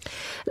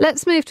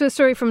 Let's move to a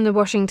story from the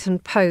Washington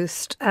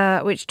Post,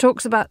 which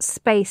talks about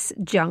space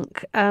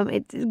junk.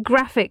 It's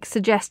graphics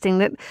suggesting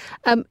that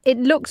it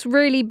looks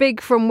really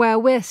big from where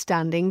we're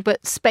standing,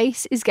 but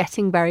space is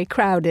getting very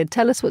crowded.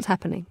 Tell us what's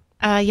happening.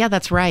 Yeah,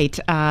 that's right.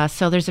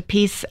 So there's a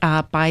piece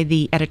by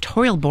the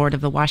editorial board of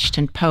the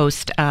Washington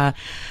Post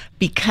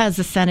because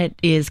the Senate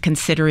is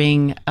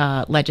considering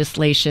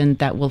legislation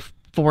that will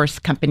force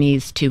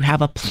companies to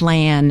have a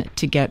plan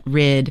to get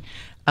rid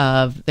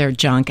of their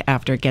junk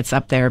after it gets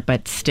up there,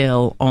 but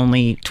still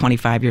only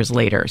 25 years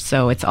later.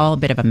 So it's all a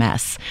bit of a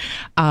mess.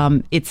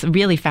 It's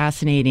really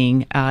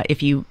fascinating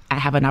if you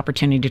have an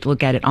opportunity to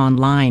look at it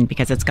online,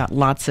 because it's got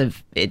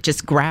it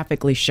just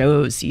graphically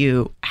shows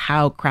you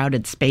how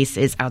crowded space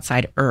is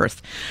outside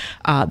Earth.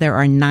 There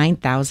are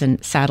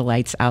 9,000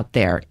 satellites out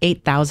there,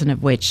 8,000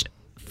 of which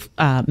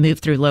move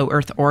through low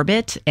Earth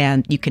orbit,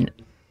 and you can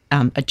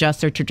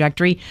adjust their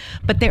trajectory.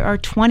 But there are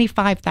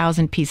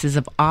 25,000 pieces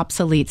of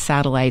obsolete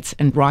satellites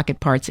and rocket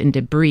parts and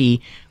debris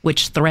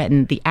which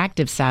threaten the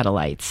active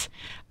satellites.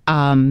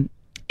 These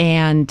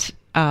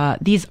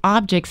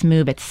objects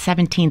move at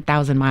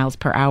 17,000 miles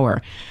per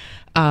hour.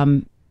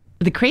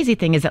 The crazy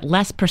thing is that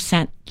less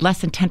than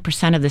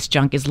 10% of this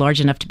junk is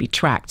large enough to be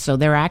tracked. So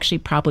there are actually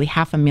probably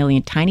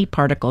 500,000 tiny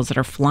particles that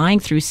are flying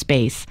through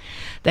space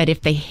that,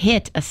 if they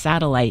hit a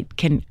satellite,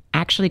 can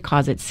actually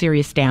cause it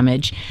serious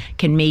damage,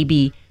 can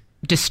maybe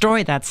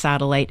destroy that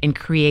satellite and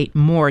create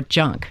more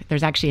junk.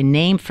 There's actually a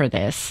name for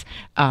this.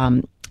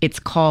 It's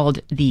called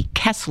the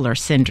Kessler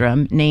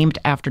syndrome, named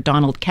after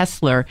Donald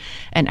Kessler,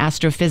 an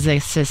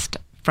astrophysicist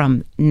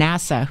from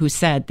NASA, who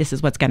said this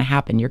is what's going to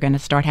happen. You're going to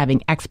start having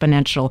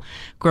exponential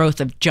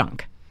growth of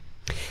junk.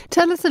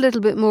 Tell us a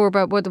little bit more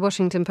about what the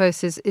Washington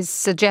Post is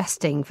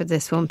suggesting for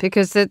this one,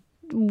 because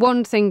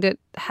one thing that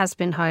has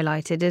been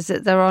highlighted is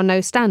that there are no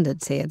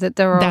standards here, that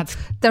there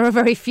are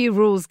very few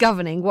rules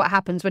governing what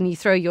happens when you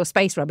throw your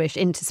space rubbish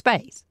into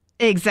space.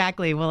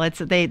 Exactly. Well,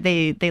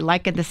 they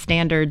liken the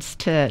standards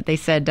to, they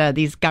said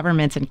these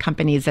governments and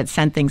companies that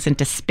send things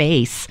into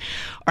space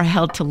are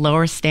held to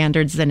lower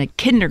standards than a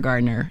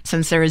kindergartner,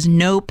 since there is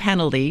no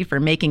penalty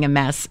for making a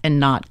mess and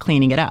not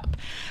cleaning it up.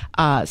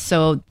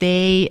 So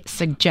they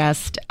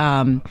suggest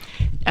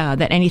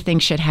that anything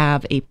should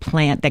have a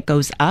plan that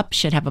goes up,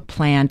 should have a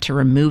plan to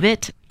remove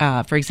it,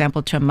 for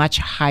example, to a much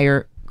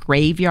higher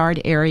graveyard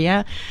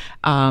area.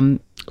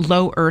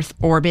 Low Earth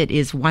orbit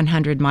is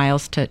 100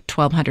 miles to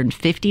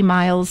 1,250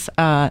 miles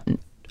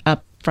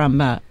up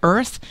from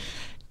Earth.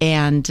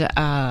 And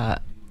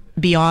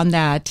beyond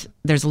that,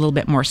 there's a little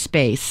bit more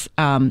space.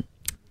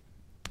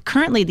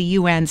 Currently, the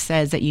UN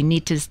says that you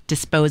need to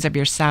dispose of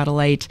your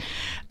satellite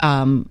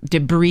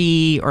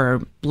debris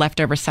or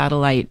leftover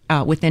satellite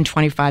within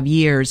 25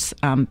 years.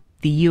 The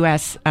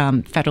U.S.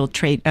 Federal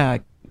Trade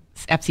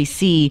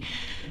FCC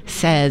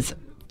says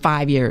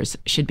 5 years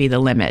should be the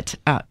limit.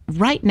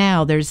 Right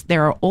now,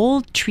 there are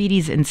old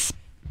treaties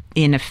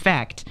in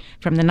effect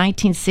from the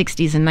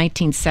 1960s and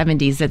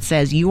 1970s that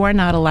says you are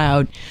not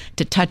allowed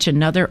to touch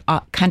another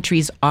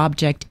country's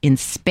object in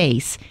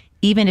space,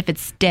 even if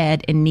it's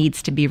dead and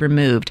needs to be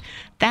removed.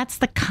 That's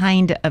the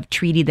kind of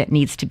treaty that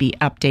needs to be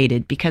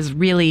updated, because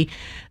really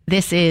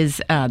this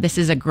is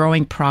a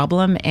growing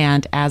problem,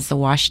 and as the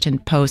Washington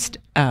Post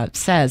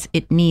says,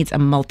 it needs a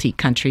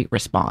multi-country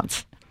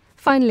response.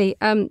 Finally,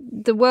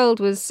 the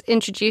world was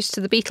introduced to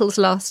the Beatles'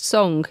 last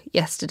song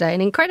yesterday, an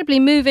incredibly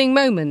moving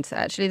moment,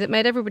 actually, that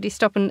made everybody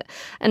stop and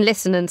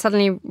listen and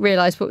suddenly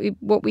realise what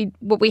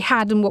we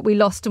had and what we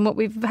lost and what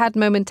we've had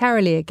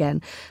momentarily again.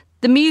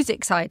 The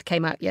music side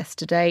came out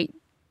yesterday.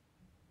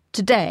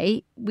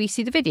 Today, we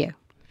see the video.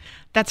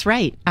 That's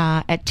right.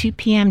 At 2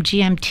 p.m.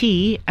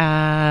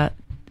 GMT,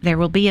 there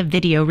will be a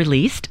video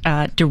released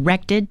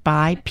directed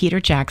by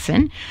Peter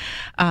Jackson,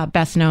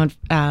 best known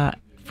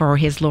for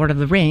his Lord of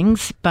the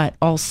Rings, but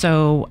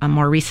also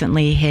more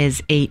recently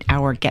his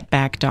 8-hour Get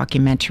Back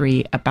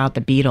documentary about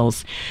the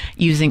Beatles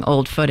using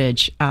old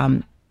footage.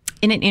 In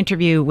an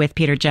interview with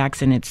Peter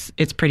Jackson,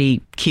 it's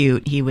pretty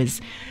cute. He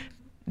was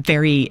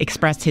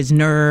expressed his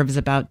nerves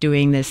about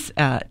doing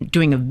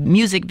a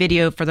music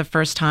video for the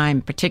first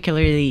time,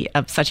 particularly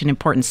of such an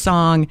important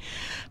song.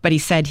 But he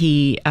said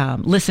he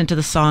listened to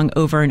the song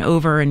over and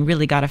over and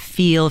really got a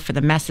feel for the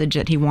message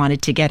that he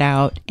wanted to get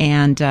out.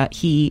 And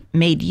he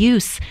made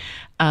use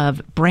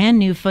of brand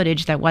new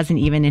footage that wasn't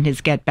even in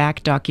his Get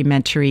Back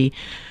documentary.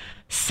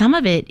 Some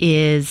of it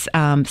is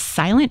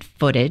silent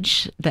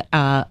footage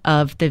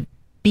of the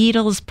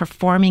Beatles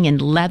performing in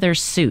leather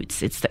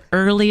suits. It's the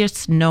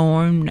earliest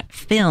known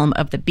film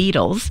of the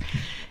Beatles,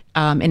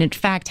 and in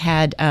fact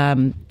had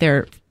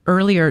their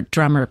earlier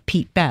drummer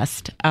Pete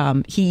Best.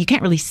 You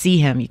can't really see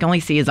him; you can only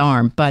see his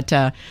arm, but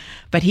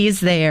he's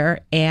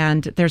there.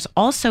 And there's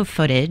also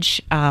footage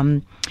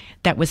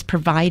that was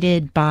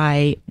provided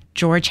by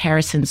George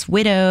Harrison's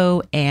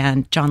widow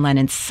and John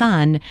Lennon's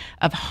son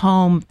of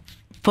home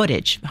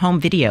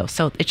video.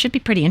 So it should be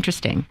pretty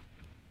interesting.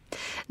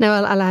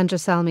 Noel Alejandro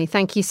Salmi,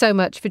 thank you so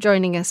much for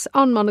joining us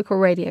on Monocle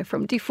Radio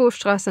from Die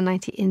Forststrasse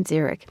 90 in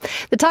Zurich.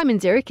 The time in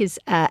Zurich is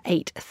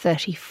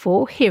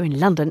 8:34. Here in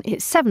London,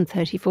 it's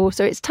 7:34,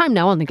 so it's time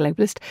now on The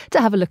Globalist to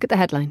have a look at the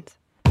headlines.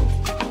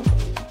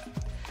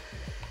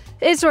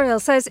 Israel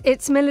says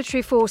its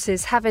military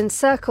forces have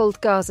encircled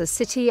Gaza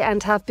City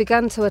and have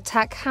begun to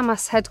attack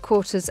Hamas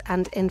headquarters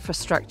and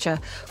infrastructure.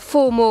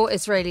 4 more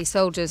Israeli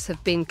soldiers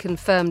have been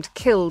confirmed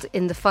killed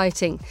in the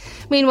fighting.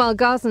 Meanwhile,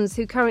 Gazans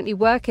who currently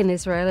work in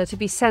Israel are to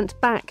be sent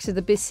back to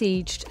the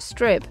besieged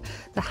Strip.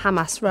 The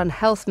Hamas-run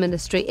health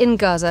ministry in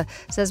Gaza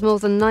says more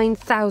than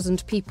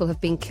 9,000 people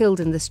have been killed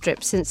in the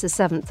Strip since the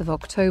 7th of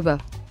October.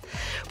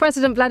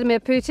 President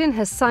Vladimir Putin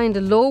has signed a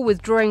law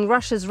withdrawing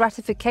Russia's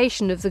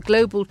ratification of the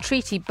global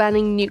treaty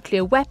banning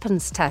nuclear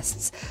weapons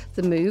tests.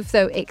 The move,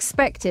 though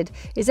expected,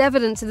 is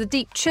evidence of the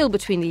deep chill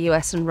between the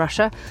US and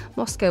Russia.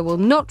 Moscow will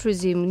not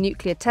resume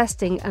nuclear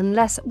testing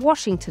unless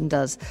Washington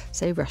does,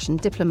 say Russian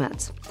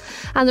diplomats.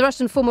 And the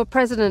Russian former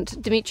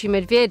president Dmitry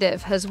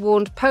Medvedev has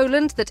warned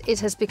Poland that it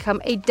has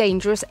become a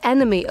dangerous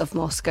enemy of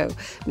Moscow.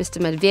 Mr.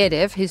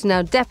 Medvedev, who's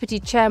now deputy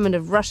chairman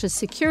of Russia's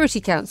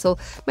Security Council,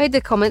 made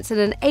the comments in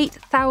an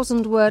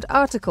 8,000-word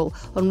article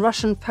on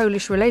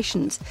Russian-Polish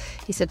relations.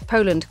 He said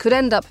Poland could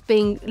end up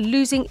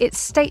losing its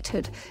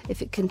statehood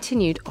if it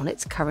continued on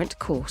its current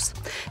course.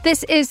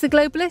 This is The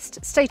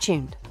Globalist. Stay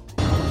tuned.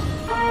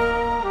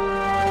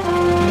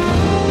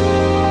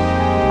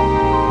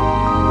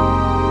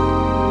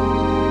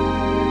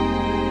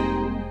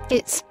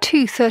 It's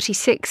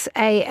 2:36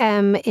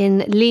 a.m.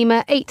 in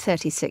Lima,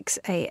 8:36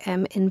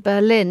 a.m. in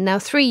Berlin. Now,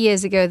 3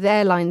 years ago, the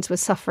airlines were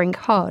suffering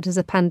hard as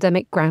a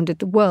pandemic grounded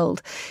the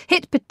world.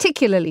 Hit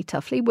particularly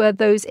toughly were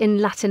those in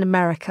Latin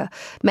America.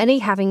 Many,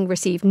 having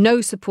received no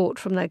support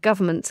from their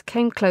governments,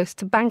 came close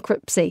to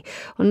bankruptcy.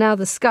 Well, now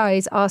the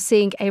skies are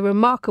seeing a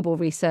remarkable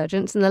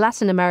resurgence, and the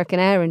Latin American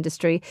air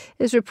industry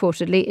is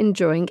reportedly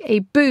enjoying a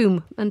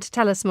boom. And to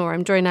tell us more,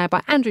 I'm joined now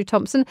by Andrew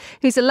Thompson,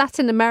 who's a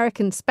Latin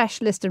American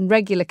specialist and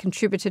regular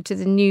contributor to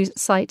the news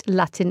site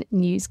Latin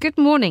News. Good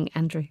morning,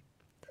 Andrew.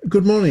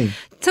 Good morning.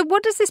 So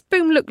what does this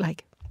boom look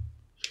like?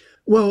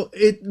 Well,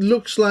 it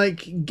looks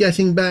like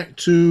getting back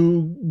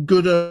to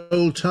good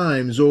old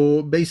times,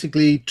 or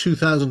basically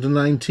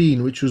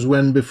 2019, which was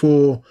when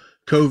before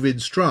COVID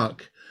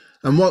struck.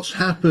 And what's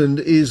happened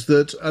is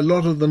that a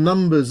lot of the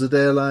numbers that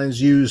airlines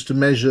use to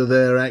measure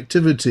their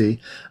activity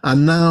are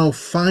now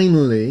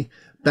finally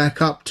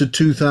back up to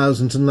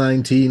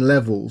 2019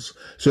 levels.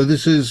 So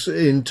this is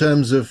in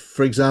terms of,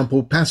 for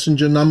example,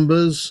 passenger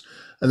numbers.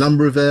 A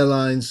number of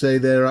airlines say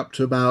they're up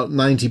to about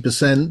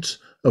 90%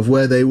 of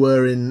where they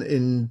were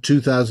in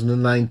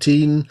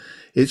 2019.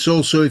 It's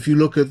also, if you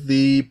look at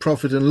the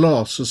profit and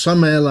loss, so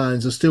some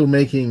airlines are still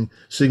making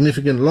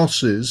significant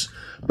losses,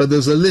 but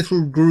there's a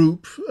little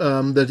group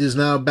that is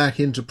now back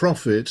into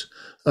profit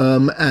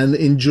and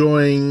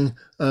enjoying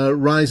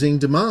rising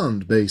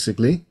demand,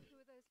 basically.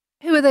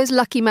 Who are those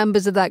lucky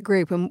members of that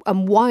group,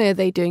 and why are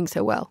they doing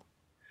so well?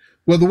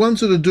 Well, the ones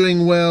that are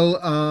doing well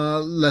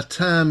are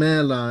LATAM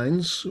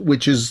Airlines,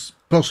 which is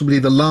possibly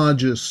the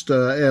largest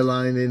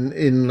airline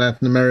in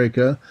Latin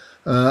America.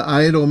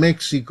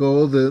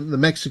 Aeromexico, the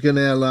Mexican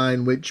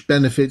airline, which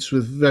benefits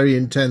with very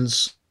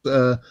intense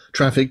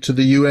traffic to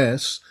the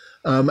US.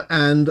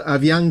 And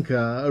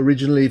Avianca,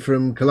 originally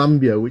from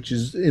Colombia, which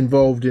is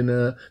involved in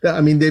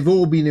they've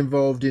all been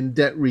involved in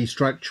debt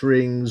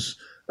restructurings,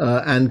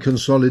 and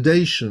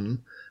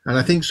consolidation. And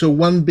I think so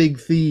one big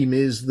theme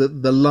is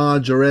that the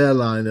larger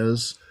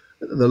airlines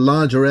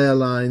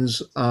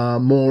are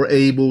more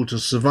able to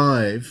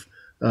survive,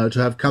 to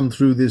have come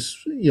through this,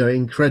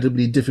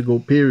 incredibly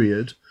difficult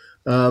period,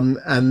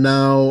 and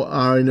now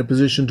are in a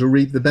position to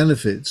reap the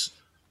benefits.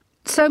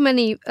 So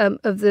many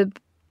of the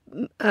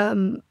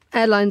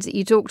airlines that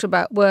you talked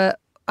about were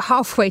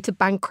halfway to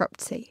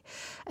bankruptcy.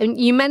 And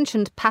you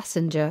mentioned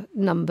passenger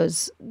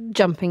numbers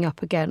jumping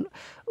up again.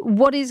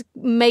 What is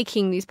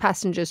making these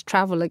passengers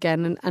travel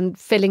again and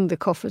filling the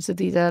coffers of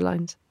these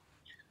airlines?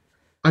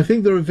 I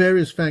think there are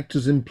various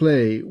factors in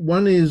play.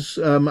 One is,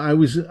 I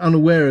was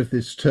unaware of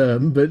this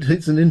term, but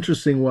it's an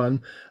interesting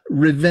one,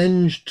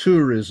 revenge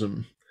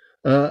tourism.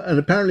 And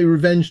apparently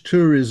revenge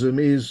tourism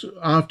is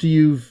after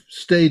you've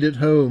stayed at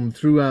home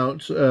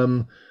throughout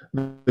the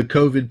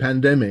COVID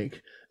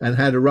pandemic and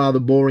had a rather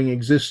boring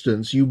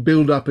existence, you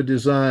build up a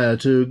desire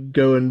to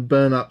go and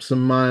burn up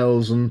some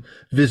miles and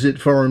visit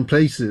foreign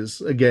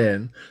places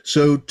again.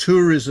 So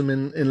tourism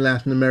in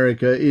Latin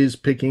America is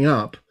picking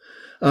up.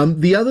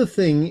 The other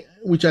thing,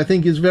 which I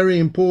think is very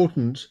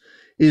important,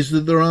 is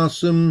that there are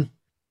some,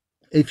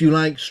 if you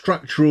like,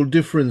 structural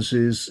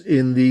differences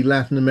in the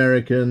Latin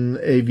American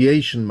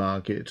aviation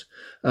market,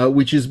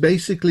 which is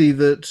basically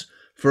that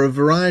for a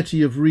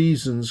variety of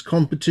reasons,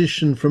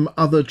 competition from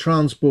other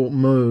transport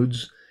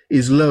modes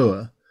is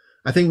lower.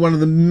 I think one of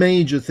the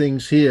major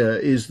things here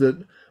is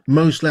that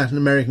most Latin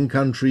American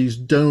countries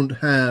don't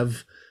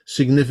have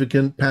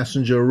significant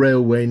passenger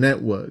railway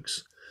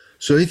networks.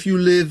 So if you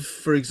live,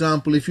 for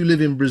example, if you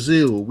live in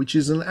Brazil, which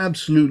is an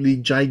absolutely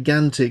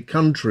gigantic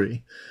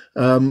country,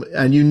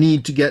 and you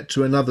need to get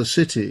to another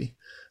city,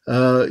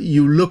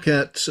 you look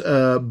at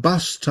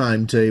bus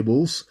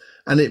timetables,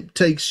 and it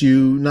takes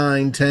you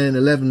 9, 10,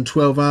 11,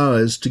 12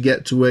 hours to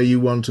get to where you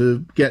want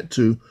to get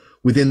to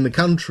within the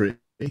country.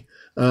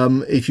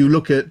 If you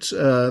look at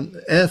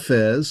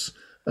airfares,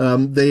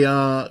 they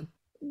are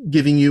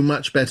giving you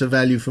much better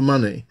value for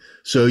money.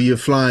 So you're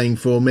flying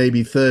for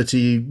maybe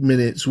 30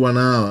 minutes, 1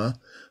 hour,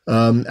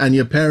 and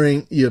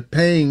you're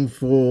paying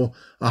for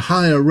a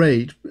higher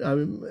rate.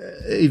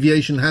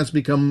 Aviation has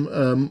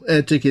become,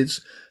 air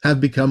tickets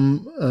have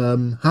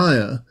become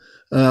higher,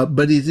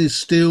 but it is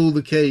still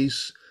the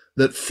case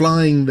that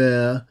flying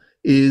there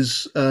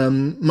is a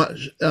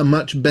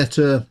much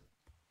better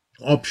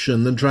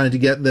option than trying to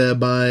get there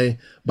by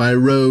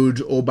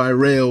road or by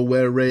rail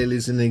where rail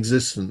is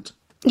inexistent.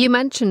 You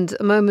mentioned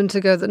a moment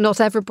ago that not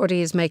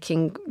everybody is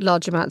making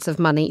large amounts of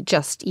money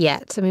just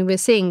yet. I mean, we're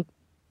seeing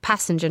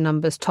passenger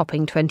numbers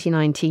topping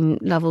 2019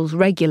 levels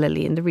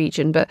regularly in the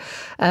region. But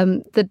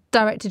the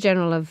Director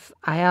General of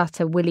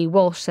IATA, Willie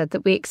Walsh, said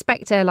that we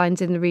expect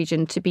airlines in the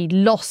region to be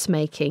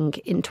loss-making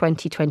in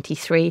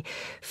 2023.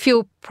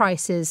 Fuel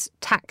prices,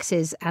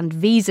 taxes and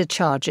visa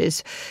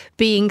charges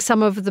being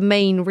some of the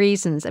main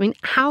reasons. I mean,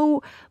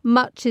 how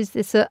much is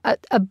this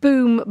a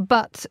boom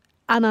but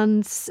an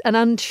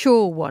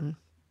unsure one?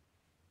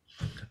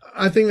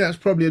 I think that's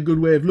probably a good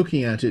way of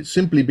looking at it,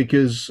 simply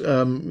because,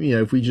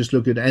 if we just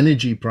look at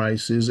energy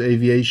prices,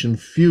 aviation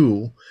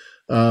fuel,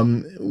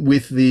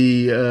 with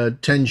the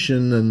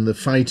tension and the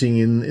fighting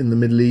in the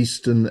Middle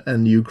East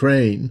and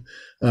Ukraine,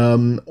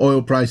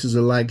 oil prices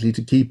are likely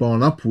to keep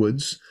on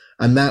upwards,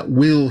 and that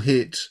will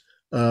hit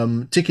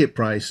ticket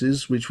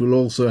prices, which will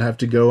also have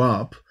to go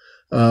up.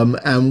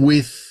 And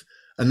with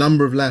a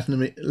number of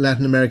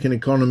Latin American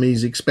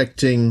economies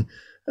expecting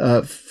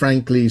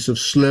frankly, sort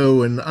of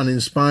slow and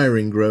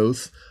uninspiring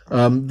growth,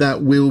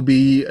 that will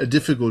be a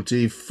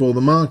difficulty for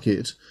the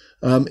market.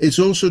 It's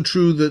also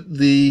true that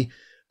the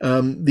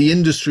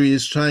industry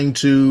is trying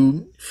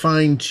to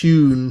fine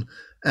tune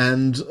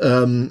and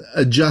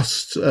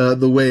adjust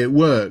the way it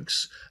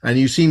works, and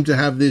you seem to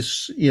have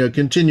this,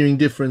 continuing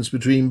difference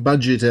between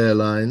budget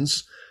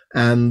airlines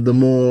and the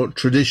more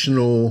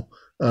traditional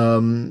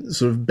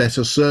sort of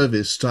better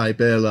service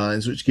type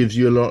airlines, which give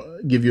you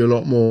a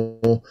lot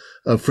more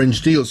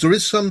fringe deals. There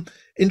is some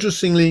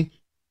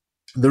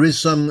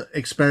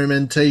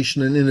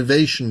experimentation and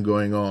innovation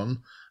going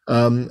on.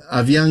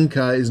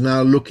 Avianca is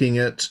now looking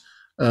at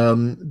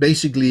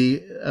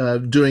basically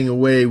doing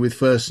away with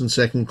first and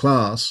second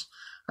class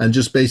and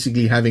just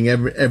basically having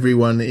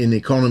everyone in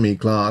economy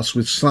class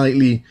with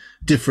slightly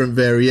different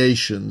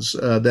variations.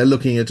 They're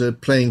looking at a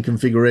plane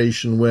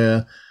configuration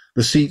where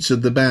the seats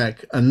at the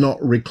back are not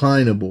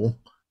reclinable.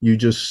 You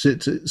just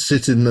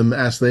sit in them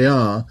as they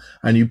are,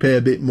 and you pay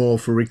a bit more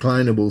for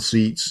reclinable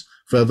seats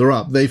further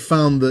up. They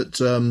found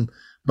that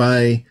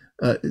by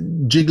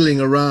jiggling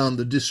around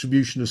the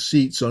distribution of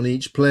seats on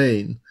each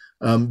plane,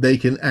 they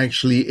can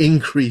actually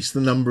increase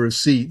the number of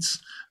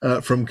seats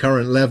from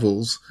current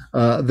levels,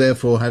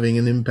 therefore having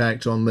an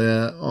impact on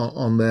their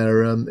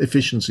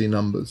efficiency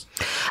numbers.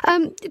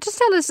 Just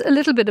tell us a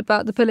little bit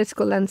about the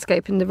political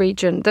landscape in the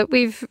region that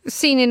we've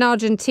seen in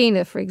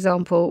Argentina, for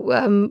example.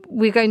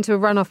 We're going to a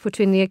runoff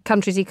between the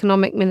country's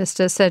economic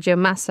minister, Sergio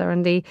Massa,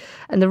 and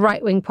the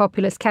right-wing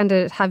populist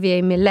candidate,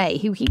 Javier Milei,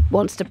 who he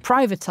wants to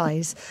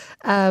privatise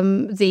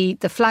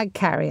the flag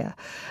carrier.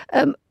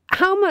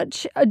 How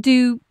much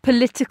do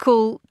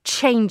political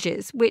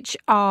changes, which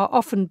are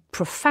often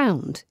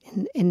profound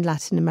in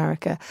Latin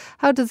America,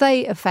 how do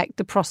they affect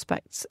the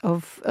prospects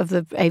of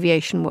the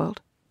aviation world?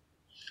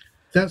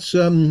 That's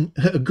a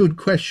good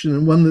question,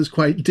 and one that's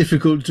quite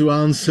difficult to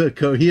answer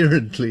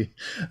coherently.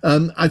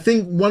 I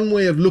think one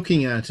way of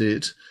looking at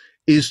it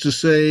is to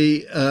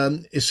say,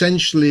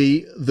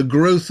 essentially, the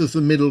growth of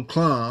the middle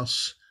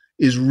class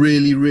is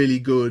really, really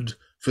good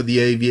for the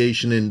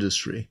aviation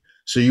industry.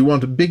 So you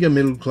want a bigger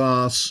middle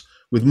class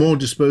with more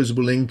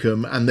disposable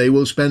income, and they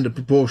will spend a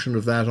proportion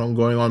of that on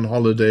going on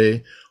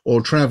holiday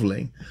or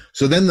traveling.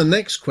 So then the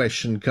next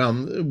question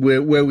comes,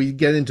 where we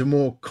get into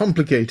more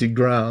complicated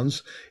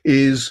grounds,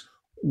 is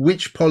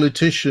which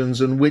politicians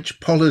and which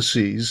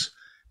policies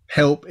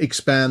help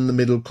expand the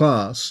middle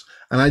class?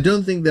 And I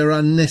don't think there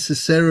are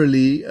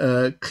necessarily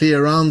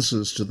clear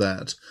answers to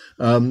that.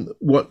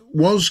 What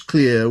was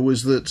clear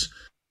was that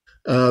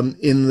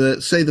in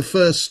the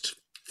first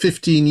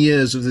 15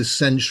 years of this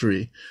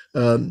century,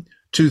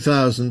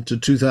 2000 to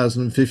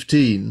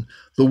 2015,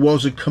 there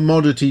was a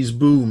commodities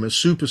boom, a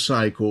super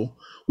cycle,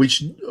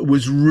 which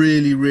was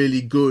really,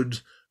 really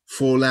good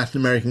for Latin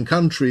American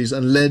countries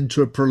and led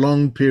to a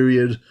prolonged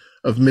period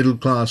of middle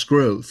class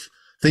growth.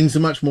 Things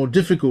are much more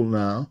difficult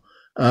now,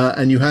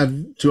 and you have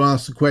to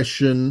ask the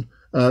question,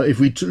 if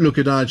we look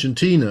at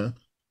Argentina,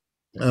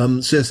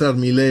 César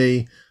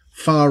Milei,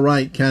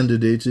 far-right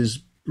candidate,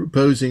 is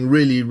proposing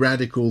really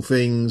radical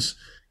things,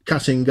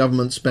 cutting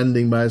government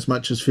spending by as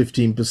much as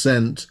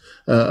 15%,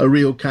 a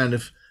real kind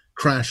of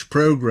crash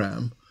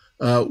program.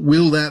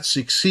 Will that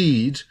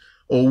succeed,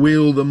 or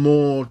will the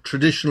more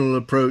traditional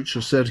approach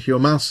of Sergio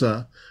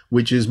Massa,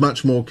 which is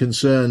much more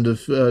concerned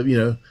of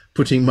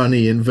putting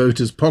money in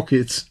voters'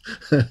 pockets,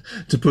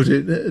 to put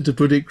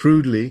it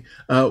crudely,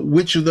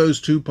 which of those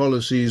two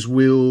policies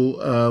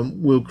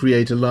will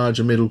create a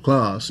larger middle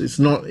class? It's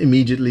not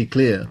immediately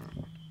clear.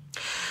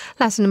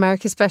 Latin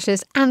America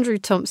specialist Andrew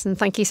Thompson,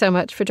 thank you so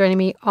much for joining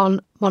me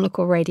on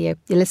Monocle Radio.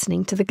 You're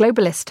listening to The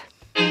Globalist.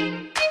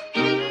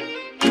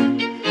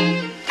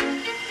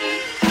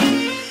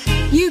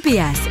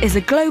 UBS is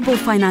a global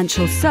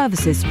financial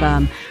services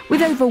firm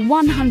with over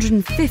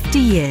 150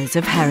 years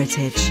of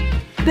heritage.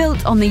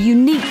 Built on the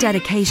unique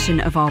dedication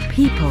of our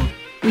people,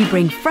 we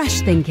bring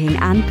fresh thinking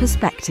and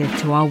perspective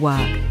to our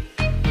work.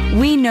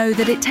 We know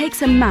that it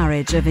takes a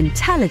marriage of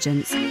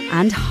intelligence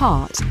and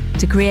heart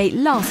to create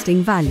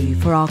lasting value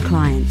for our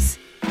clients.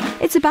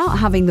 It's about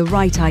having the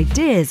right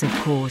ideas, of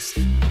course,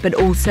 but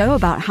also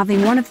about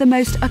having one of the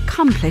most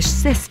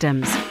accomplished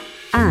systems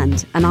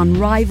and an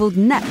unrivaled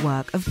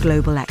network of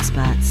global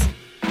experts.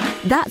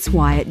 That's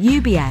why at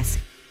UBS,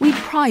 we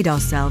pride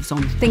ourselves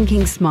on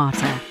thinking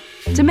smarter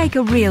to make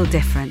a real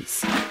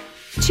difference.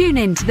 Tune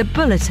in to The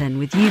Bulletin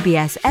with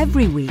UBS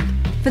every week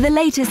for the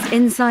latest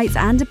insights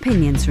and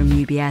opinions from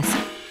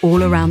UBS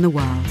all around the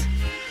world.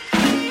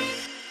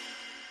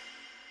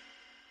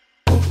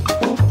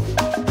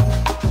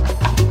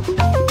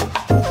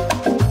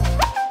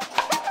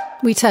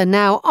 We turn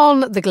now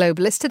on The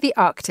Globalist to the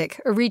Arctic,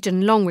 a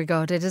region long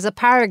regarded as a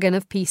paragon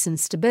of peace and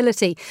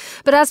stability.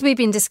 But as we've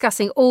been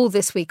discussing all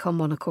this week on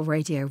Monocle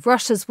Radio,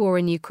 Russia's war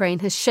in Ukraine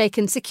has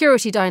shaken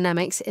security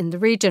dynamics in the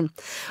region.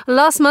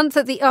 Last month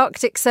at the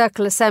Arctic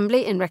Circle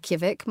Assembly in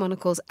Reykjavik,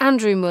 Monocle's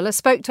Andrew Muller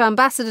spoke to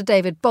Ambassador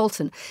David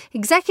Bolton,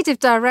 Executive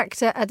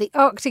Director at the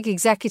Arctic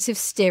Executive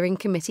Steering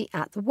Committee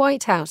at the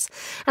White House.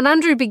 And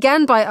Andrew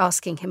began by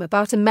asking him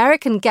about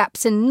American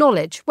gaps in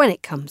knowledge when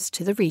it comes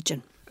to the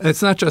region.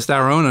 It's not just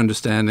our own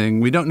understanding.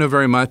 We don't know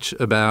very much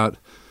about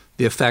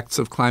the effects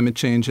of climate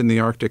change in the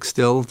Arctic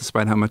still,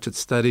 despite how much it's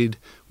studied.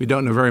 We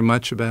don't know very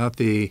much about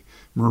the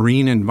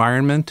marine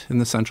environment in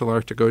the Central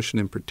Arctic Ocean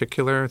in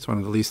particular. It's one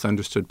of the least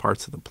understood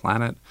parts of the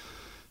planet.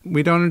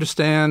 We don't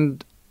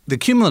understand the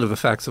cumulative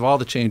effects of all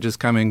the changes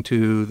coming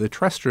to the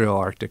terrestrial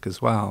Arctic as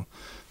well.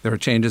 There are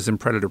changes in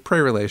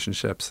predator-prey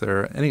relationships. There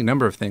are any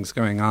number of things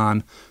going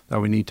on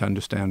that we need to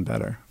understand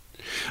better.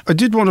 I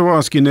did want to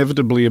ask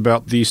inevitably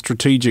about the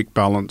strategic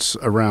balance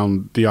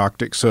around the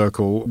Arctic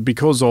Circle.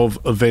 Because of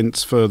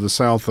events further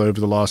south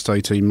over the last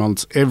 18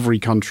 months, every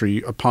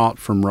country apart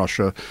from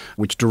Russia,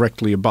 which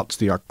directly abuts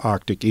the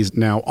Arctic, is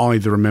now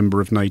either a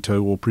member of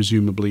NATO or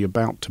presumably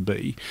about to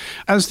be.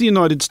 As the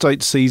United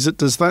States sees it,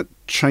 does that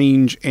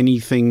change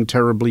anything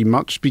terribly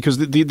much? Because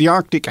the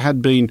Arctic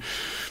had been,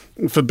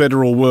 for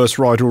better or worse,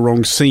 right or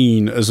wrong,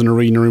 seen as an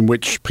arena in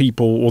which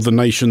people or the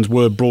nations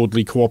were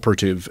broadly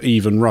cooperative,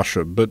 even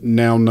Russia. But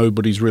now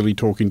nobody's really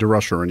talking to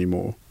Russia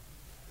anymore.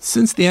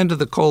 Since the end of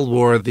the Cold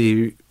War,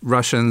 the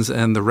Russians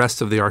and the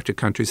rest of the Arctic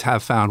countries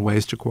have found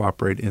ways to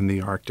cooperate in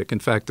the Arctic. In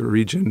fact, the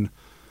region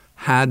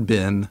had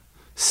been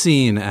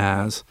seen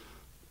as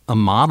a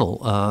model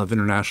of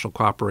international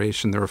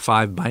cooperation. There were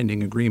 5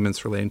 binding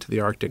agreements relating to the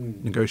Arctic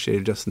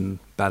negotiated just in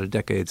about a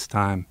decade's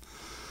time.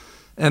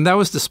 And that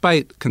was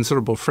despite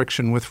considerable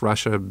friction with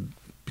Russia,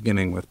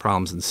 beginning with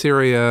problems in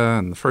Syria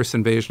and the first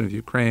invasion of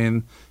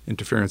Ukraine,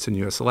 interference in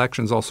U.S.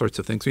 elections, all sorts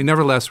of things. We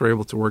nevertheless were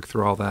able to work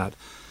through all that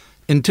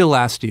until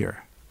last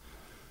year.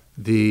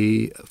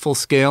 The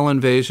full-scale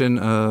invasion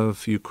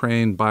of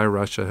Ukraine by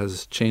Russia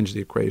has changed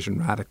the equation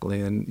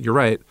radically. And you're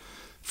right,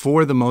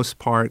 for the most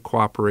part,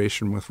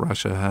 cooperation with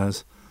Russia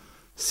has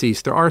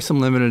ceased. There are some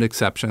limited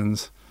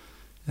exceptions,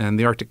 and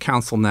the Arctic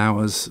Council now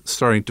is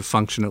starting to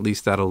function at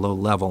least at a low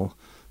level.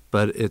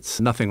 But it's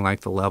nothing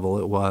like the level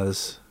it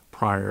was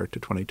prior to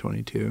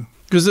 2022.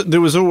 Because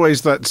there was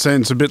always that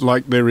sense, a bit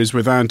like there is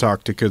with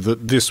Antarctica,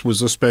 that this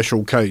was a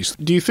special case.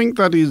 Do you think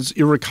that is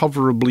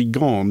irrecoverably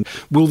gone?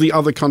 Will the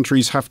other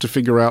countries have to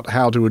figure out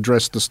how to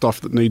address the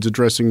stuff that needs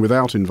addressing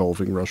without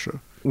involving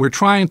Russia? We're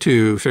trying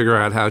to figure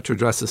out how to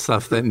address the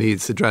stuff that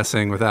needs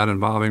addressing without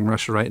involving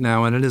Russia right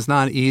now, and it is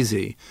not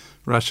easy.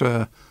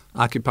 Russia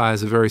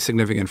occupies a very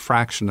significant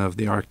fraction of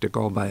the Arctic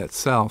all by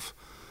itself.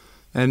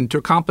 And to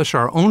accomplish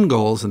our own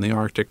goals in the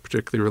Arctic,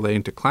 particularly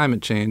relating to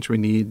climate change, we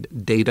need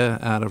data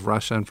out of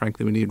Russia, and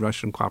frankly, we need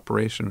Russian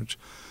cooperation, which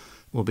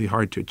will be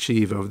hard to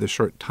achieve over the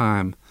short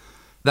time.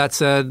 That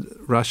said,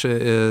 Russia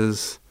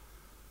is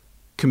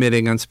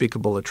committing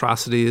unspeakable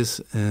atrocities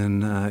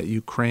in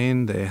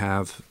Ukraine. They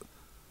have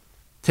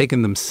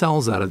taken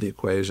themselves out of the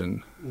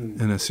equation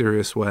in a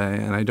serious way,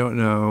 and I don't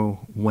know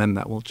when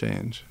that will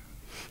change.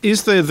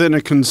 Is there then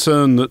a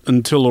concern that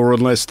until or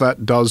unless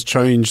that does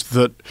change,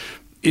 that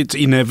it's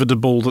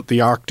inevitable that the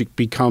Arctic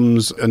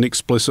becomes an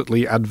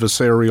explicitly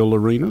adversarial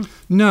arena?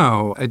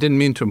 No, I didn't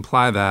mean to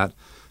imply that.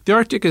 The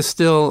Arctic is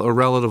still a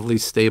relatively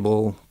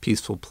stable,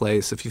 peaceful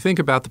place. If you think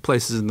about the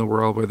places in the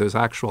world where there's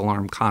actual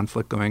armed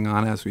conflict going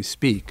on as we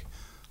speak,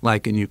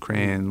 like in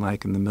Ukraine,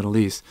 like in the Middle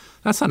East,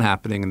 that's not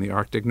happening in the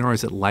Arctic, nor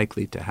is it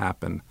likely to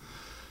happen.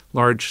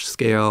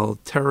 Large-scale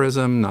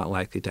terrorism, not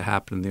likely to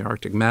happen in the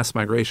Arctic. Mass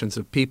migrations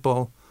of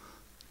people,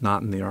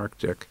 not in the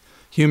Arctic.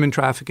 Human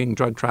trafficking,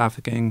 drug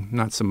trafficking,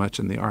 not so much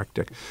in the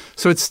Arctic.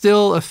 So it's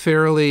still a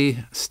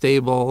fairly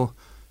stable,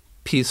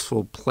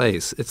 peaceful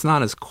place. It's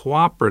not as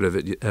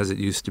cooperative as it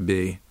used to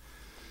be,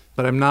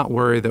 but I'm not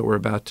worried that we're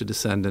about to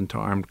descend into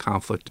armed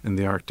conflict in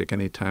the Arctic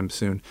anytime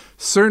soon.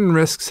 Certain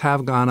risks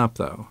have gone up,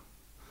 though.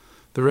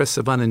 The risks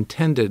of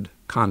unintended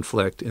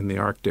conflict in the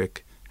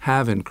Arctic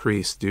have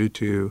increased due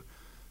to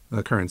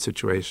the current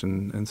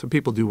situation, and so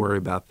people do worry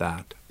about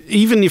that.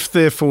 Even if,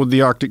 therefore,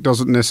 the Arctic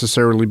doesn't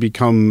necessarily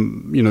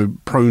become,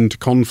 prone to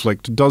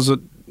conflict, does it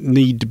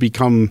need to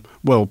become,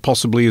 well,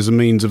 possibly as a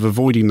means of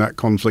avoiding that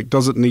conflict,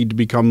 does it need to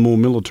become more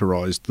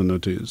militarized than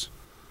it is?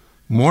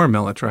 More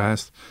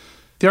militarized?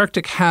 The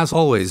Arctic has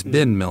always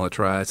been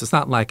militarized. It's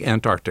not like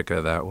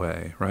Antarctica that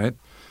way, right?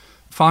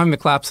 Following the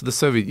collapse of the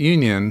Soviet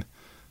Union,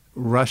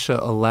 Russia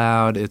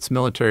allowed its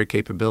military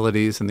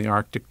capabilities in the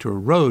Arctic to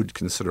erode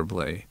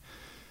considerably.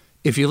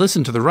 If you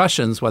listen to the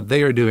Russians, what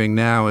they are doing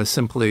now is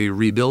simply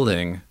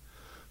rebuilding,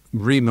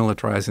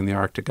 remilitarizing the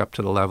Arctic up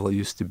to the level it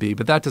used to be.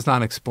 But that does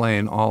not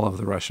explain all of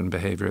the Russian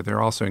behavior.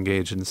 They're also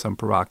engaged in some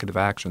provocative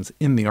actions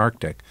in the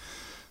Arctic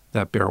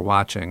that bear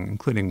watching,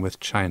 including with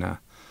China.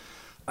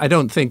 I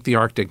don't think the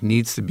Arctic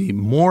needs to be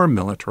more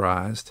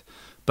militarized,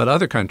 but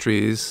other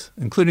countries,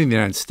 including the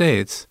United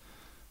States,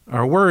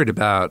 are worried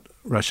about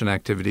Russian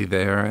activity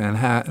there,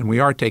 and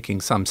we are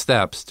taking some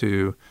steps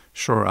to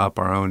shore up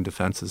our own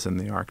defenses in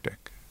the Arctic.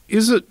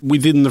 Is it,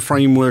 within the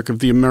framework of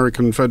the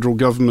American federal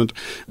government,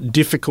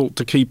 difficult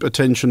to keep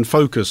attention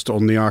focused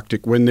on the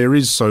Arctic when there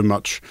is so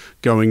much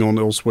going on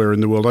elsewhere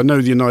in the world? I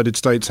know the United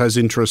States has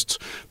interests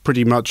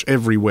pretty much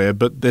everywhere,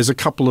 but there's a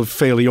couple of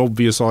fairly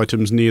obvious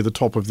items near the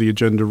top of the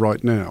agenda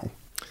right now.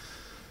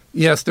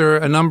 Yes, there are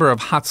a number of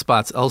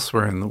hotspots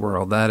elsewhere in the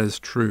world. That is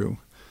true.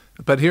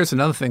 But here's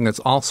another thing that's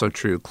also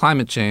true.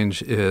 Climate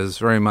change is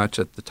very much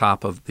at the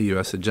top of the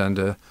U.S.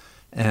 agenda,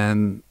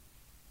 and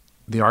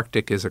the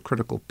Arctic is a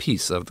critical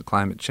piece of the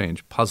climate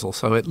change puzzle.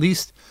 So at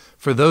least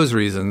for those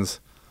reasons,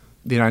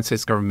 the United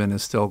States government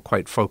is still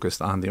quite focused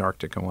on the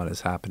Arctic and what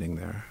is happening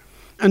there.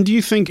 And do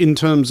you think in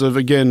terms of,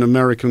 again,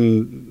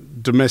 American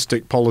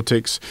domestic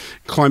politics,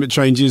 climate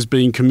change is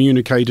being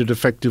communicated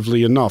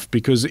effectively enough?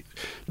 Because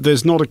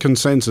there's not a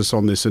consensus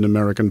on this in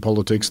American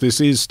politics.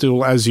 This is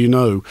still, as you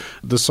know,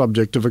 the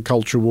subject of a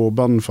culture war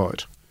bun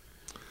fight.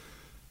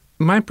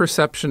 My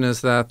perception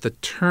is that the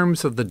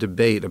terms of the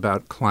debate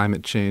about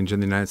climate change in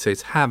the United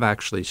States have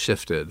actually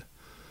shifted.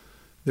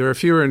 There are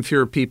fewer and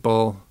fewer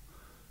people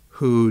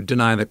who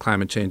deny that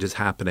climate change is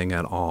happening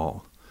at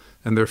all.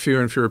 And there are fewer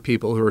and fewer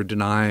people who are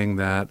denying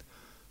that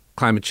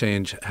climate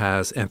change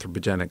has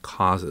anthropogenic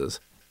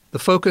causes. The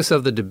focus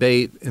of the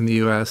debate in the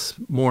U.S.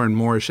 more and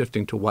more is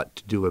shifting to what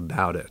to do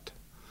about it.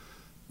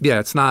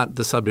 Yeah, it's not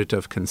the subject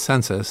of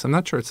consensus. I'm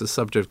not sure it's the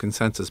subject of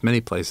consensus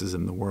many places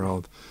in the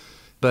world.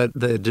 But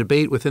the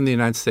debate within the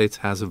United States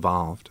has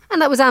evolved.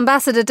 And that was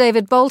Ambassador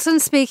David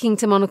Bolton speaking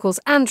to Monocle's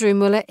Andrew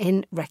Muller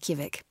in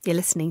Reykjavik. You're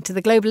listening to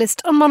The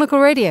Globalist on Monocle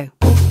Radio.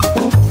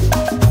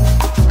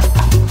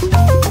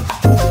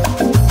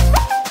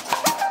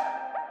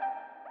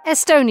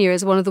 Estonia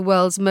is one of the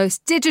world's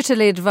most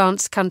digitally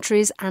advanced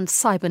countries, and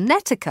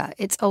Cybernetica,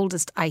 its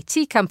oldest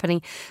IT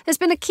company, has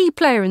been a key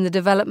player in the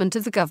development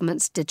of the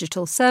government's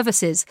digital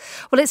services.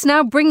 Well, it's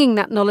now bringing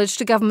that knowledge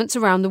to governments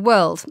around the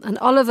world, and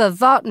Oliver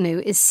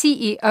Vartnu is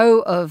CEO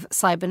of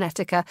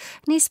Cybernetica,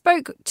 and he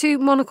spoke to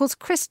Monocle's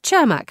Chris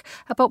Chermak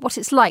about what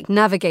it's like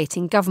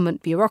navigating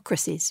government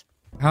bureaucracies.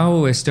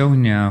 How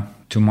Estonia,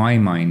 to my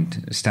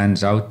mind,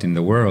 stands out in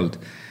the world,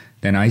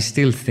 then I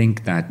still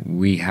think that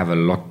we have a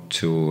lot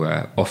to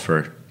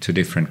offer to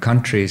different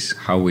countries,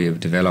 how we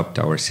have developed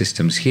our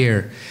systems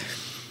here.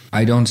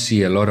 I don't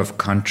see a lot of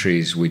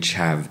countries which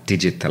have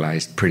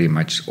digitalized pretty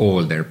much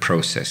all their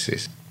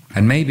processes.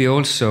 And maybe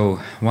also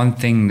one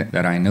thing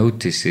that I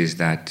notice is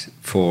that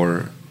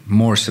for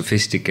more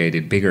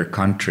sophisticated, bigger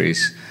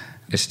countries,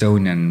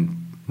 Estonian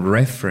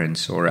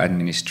reference or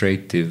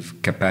administrative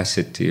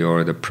capacity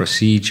or the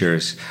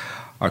procedures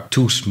are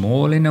too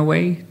small in a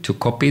way to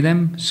copy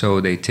them.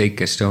 So they take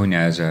Estonia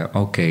as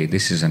okay,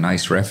 this is a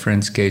nice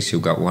reference case.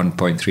 You've got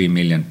 1.3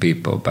 million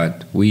people,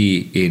 but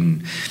we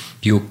in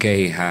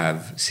UK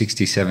have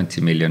 60,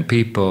 70 million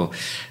people.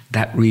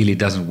 That really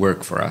doesn't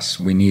work for us.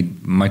 We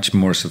need much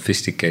more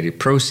sophisticated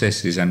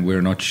processes, and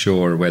we're not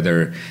sure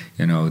whether,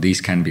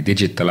 these can be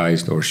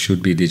digitalized or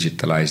should be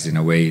digitalized in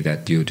a way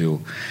that you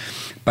do.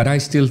 But I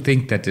still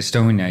think that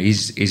Estonia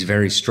is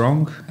very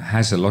strong,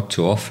 has a lot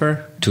to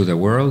offer to the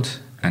world.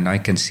 And I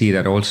can see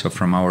that also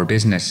from our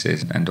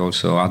businesses and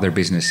also other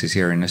businesses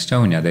here in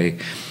Estonia.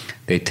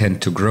 They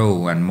tend to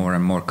grow, and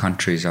more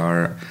countries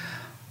are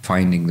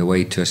finding the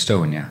way to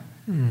Estonia.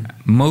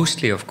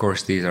 Mostly, of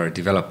course, these are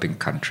developing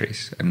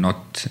countries and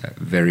not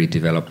very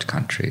developed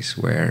countries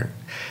where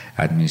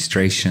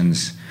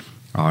administrations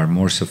are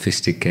more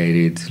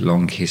sophisticated,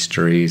 long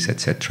histories,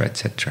 etc.,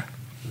 etc.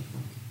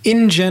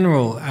 In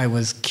general, I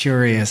was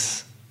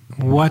curious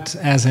what,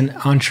 as an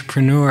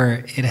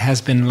entrepreneur, it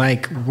has been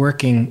like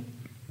working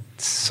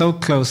so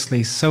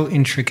closely, so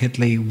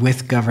intricately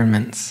with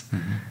governments.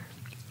 Mm-hmm.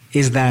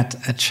 Is that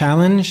a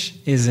challenge?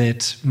 Is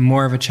it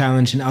more of a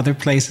challenge in other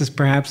places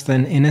perhaps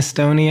than in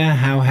Estonia?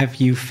 How have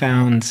you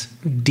found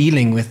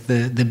dealing with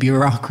the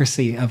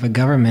bureaucracy of a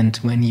government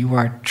when you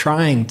are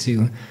trying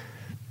to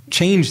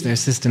change their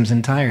systems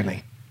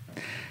entirely?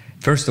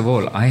 First of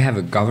all, I have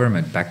a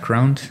government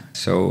background.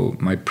 So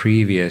my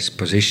previous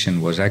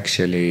position was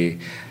actually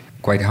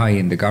quite high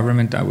in the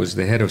government. I was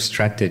the head of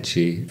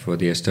strategy for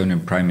the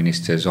Estonian Prime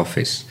Minister's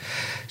office.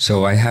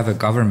 So I have a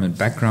government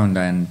background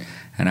and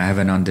I have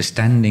an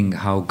understanding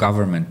how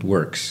government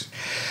works.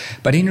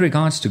 But in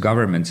regards to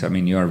governments, I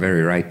mean, you are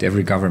very right.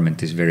 Every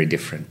government is very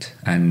different.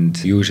 And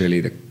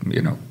usually the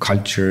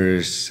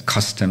cultures,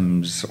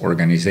 customs,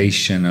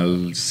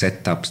 organizational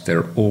setups,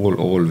 they're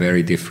all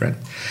very different.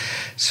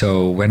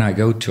 So when I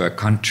go to a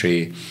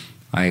country,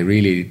 I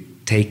really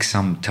take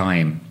some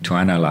time to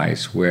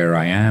analyze where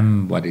I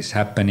am, what is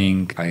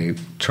happening. I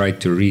try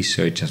to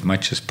research as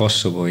much as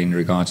possible in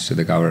regards to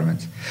the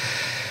government.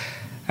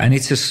 And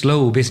it's a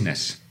slow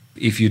business.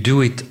 If you do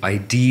it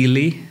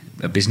ideally,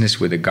 a business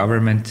with a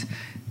government,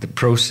 the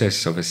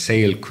process of a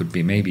sale could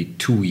be maybe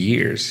 2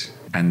 years.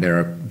 And there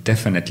are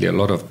definitely a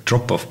lot of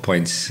drop-off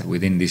points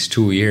within these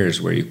 2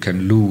 years where you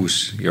can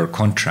lose your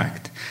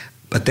contract.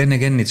 But then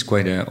again, it's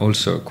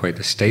also quite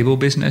a stable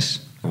business.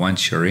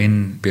 Once you're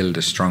in, build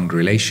a strong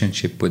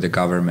relationship with the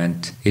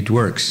government, it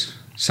works.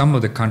 Some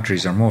of the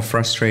countries are more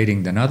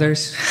frustrating than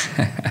others.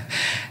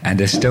 And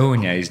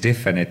Estonia is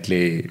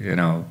definitely,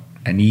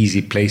 an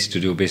easy place to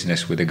do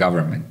business with the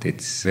government.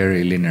 It's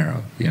very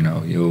linear.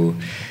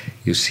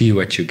 You see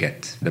what you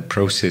get. The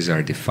processes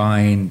are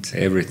defined.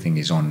 Everything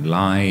is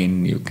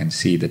online. You can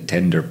see the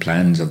tender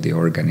plans of the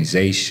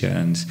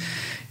organizations.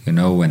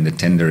 When the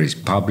tender is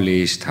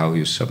published, how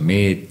you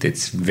submit.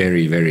 It's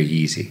very, very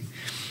easy.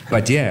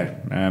 But yeah,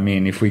 I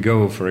mean, if we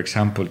go, for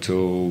example,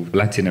 to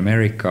Latin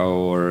America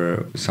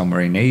or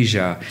somewhere in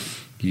Asia,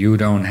 you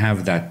don't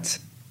have that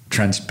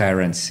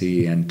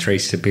transparency and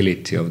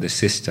traceability of the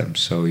system.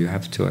 So you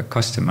have to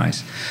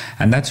customize.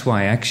 And that's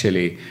why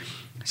actually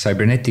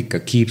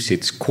Cybernetica keeps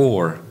its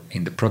core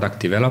in the product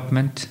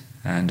development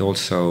and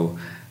also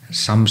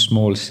some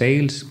small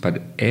sales,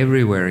 but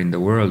everywhere in the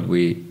world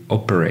we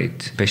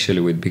operate,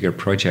 especially with bigger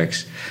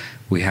projects,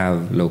 we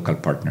have local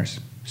partners.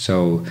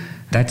 So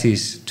that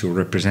is to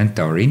represent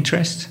our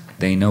interest.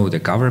 They know the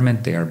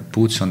government, they are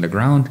boots on the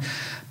ground.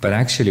 But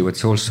actually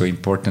what's also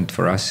important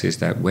for us is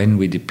that when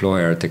we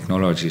deploy our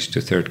technologies to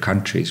third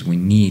countries, we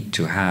need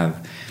to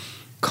have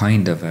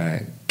kind of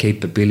a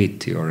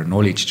capability or a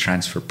knowledge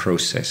transfer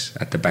process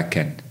at the back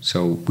end.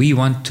 So we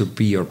want to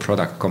be your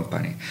product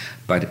company.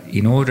 But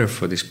in order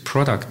for this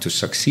product to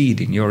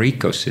succeed in your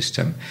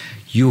ecosystem,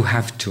 you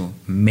have to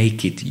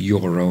make it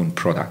your own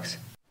product.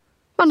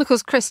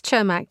 Monocle's Chris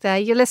Chermak there.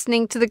 You're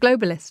listening to The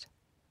Globalist.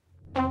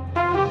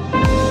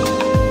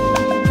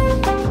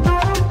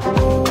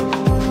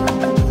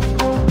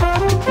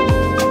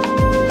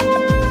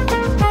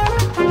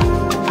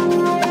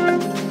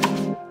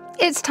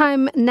 It's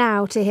time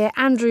now to hear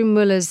Andrew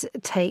Muller's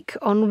take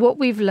on what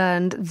we've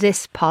learned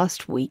this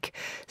past week.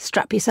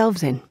 Strap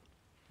yourselves in.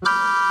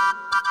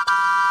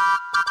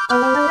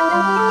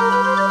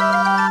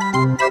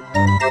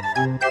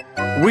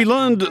 We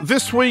learned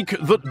this week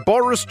that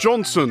Boris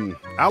Johnson,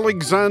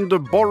 Alexander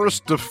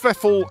Boris de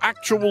Pfeffel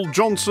Actual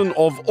Johnson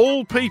of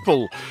all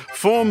people,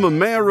 former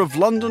Mayor of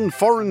London,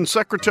 Foreign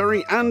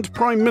Secretary and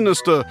Prime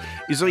Minister,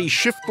 is a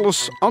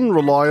shiftless,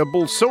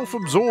 unreliable,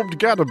 self-absorbed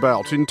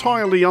gadabout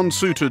entirely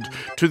unsuited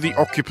to the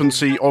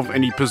occupancy of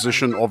any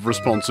position of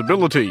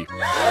responsibility.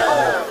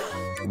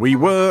 We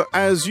were,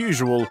 as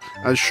usual,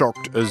 as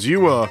shocked as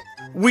you were.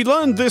 We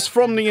learned this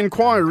from the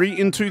inquiry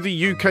into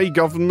the UK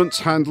government's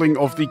handling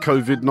of the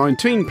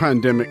COVID-19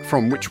 pandemic,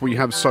 from which we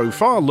have so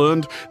far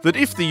learned that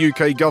if the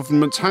UK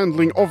government's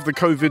handling of the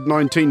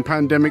COVID-19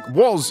 pandemic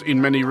was,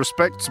 in many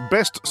respects,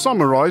 best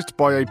summarised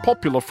by a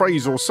popular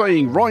phrase or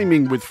saying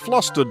rhyming with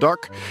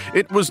flusterduck,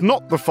 it was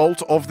not the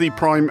fault of the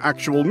Prime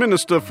Actual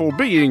Minister for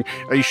being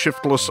a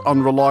shiftless,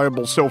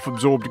 unreliable,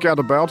 self-absorbed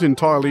gadabout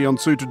entirely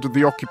unsuited to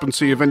the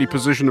occupancy of any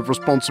position of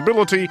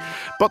responsibility,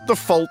 but the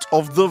fault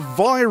of the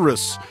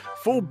virus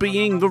for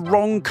being the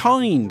wrong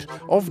kind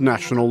of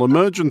national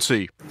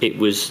emergency. It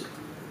was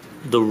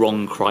the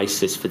wrong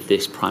crisis for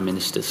this Prime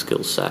Minister's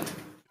skill set.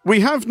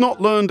 We have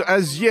not learned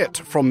as yet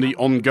from the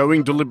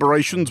ongoing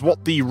deliberations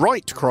what the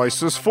right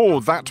crisis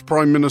for that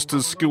Prime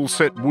Minister's skill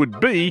set would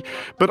be,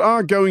 but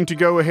are going to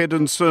go ahead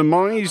and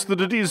surmise that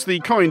it is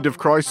the kind of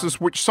crisis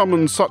which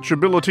summons such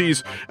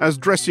abilities as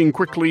dressing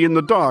quickly in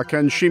the dark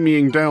and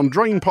shimmying down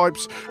drain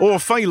pipes, or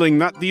failing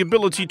that, the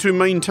ability to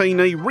maintain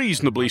a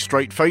reasonably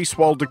straight face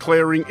while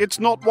declaring it's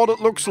not what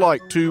it looks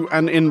like to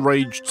an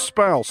enraged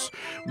spouse,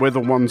 whether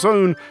one's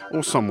own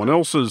or someone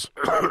else's.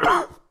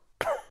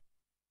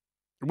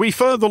 We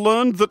further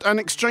learned that an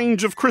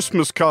exchange of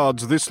Christmas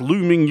cards this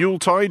looming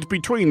Yuletide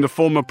between the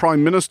former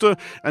Prime Minister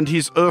and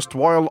his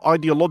erstwhile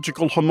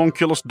ideological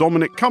homunculus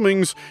Dominic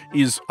Cummings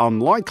is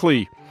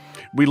unlikely.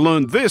 We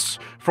learned this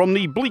from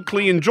the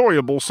bleakly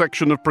enjoyable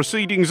section of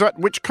proceedings at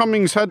which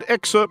Cummings had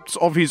excerpts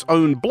of his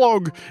own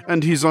blog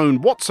and his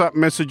own WhatsApp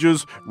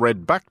messages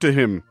read back to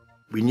him.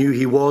 We knew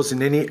he was,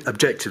 in any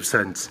objective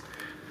sense,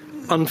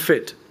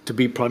 unfit to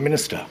be Prime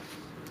Minister.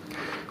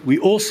 We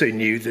also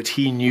knew that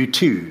he knew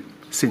too,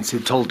 since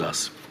he'd told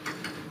us.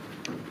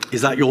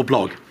 Is that your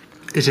blog?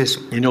 It is.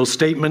 In your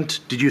statement,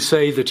 did you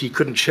say that he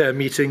couldn't chair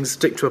meetings,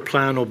 stick to a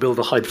plan, or build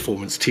a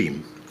high-performance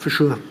team? For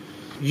sure.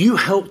 You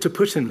helped to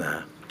put him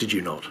there, did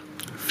you not?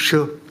 For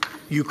sure.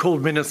 You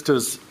called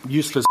ministers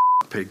useless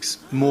pigs,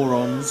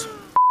 morons.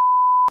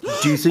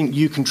 Do you think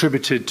you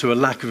contributed to a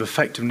lack of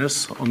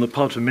effectiveness on the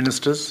part of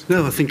ministers?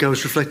 No, I think I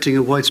was reflecting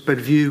a widespread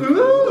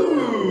view.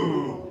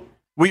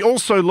 We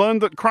also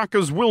learned that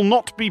crackers will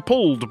not be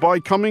pulled by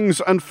Cummings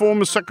and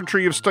former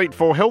Secretary of State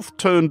for Health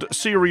turned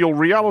serial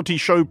reality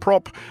show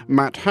prop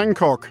Matt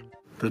Hancock.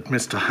 That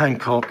Mr.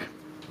 Hancock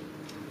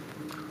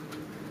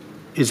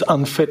is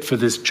unfit for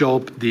this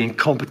job, the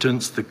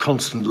incompetence, the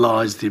constant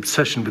lies, the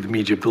obsession with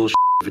media bullshit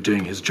for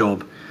doing his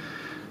job.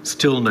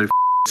 Still no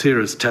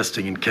serious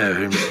testing in care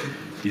homes.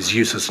 His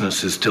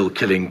uselessness is still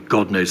killing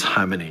God knows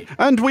how many.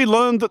 And we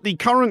learned that the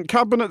current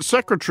Cabinet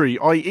Secretary,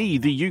 i.e.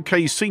 the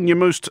UK's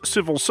senior-most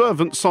civil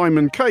servant,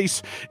 Simon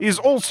Case, is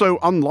also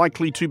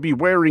unlikely to be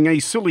wearing a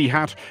silly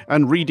hat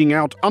and reading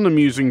out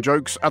unamusing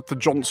jokes at the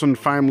Johnson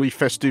family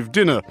festive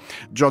dinner.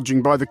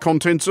 Judging by the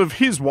contents of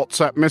his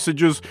WhatsApp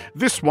messages,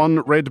 this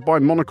one read by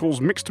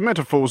Monocle's Mixed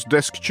Metaphors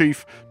desk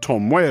chief,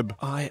 Tom Webb.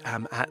 I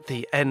am at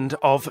the end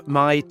of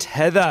my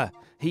tether.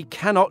 He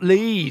cannot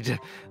lead.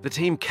 The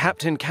team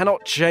captain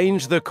cannot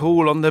change the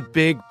call on the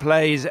big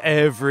plays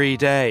every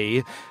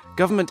day.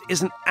 Government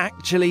isn't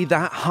actually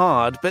that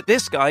hard, but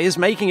this guy is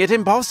making it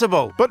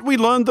impossible. But we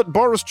learned that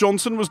Boris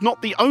Johnson was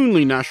not the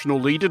only national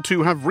leader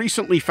to have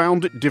recently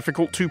found it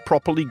difficult to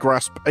properly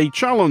grasp a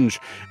challenge,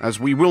 as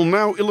we will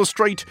now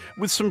illustrate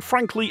with some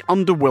frankly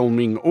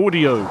underwhelming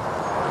audio.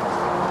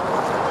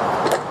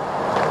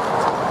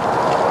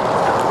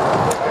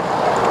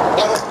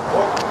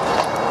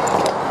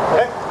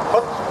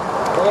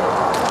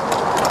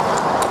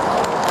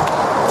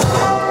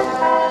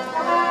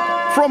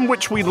 From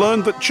which we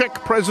learned that Czech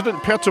President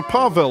Petr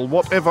Pavel,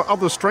 whatever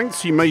other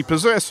strengths he may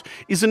possess,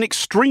 is an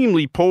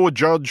extremely poor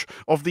judge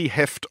of the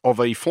heft of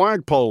a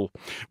flagpole.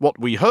 What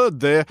we heard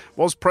there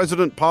was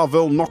President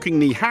Pavel knocking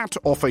the hat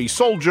off a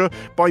soldier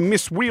by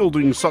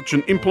miswielding such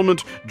an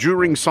implement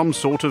during some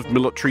sort of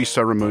military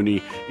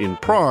ceremony in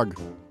Prague.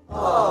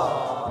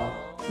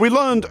 We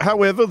learned,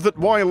 however, that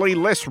while a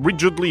less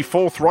rigidly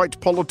forthright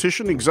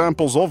politician,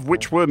 examples of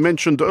which were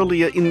mentioned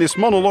earlier in this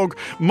monologue,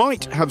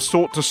 might have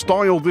sought to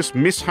style this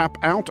mishap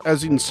out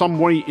as in some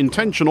way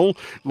intentional,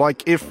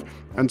 like if,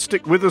 and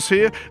stick with us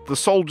here, the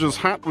soldier's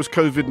hat was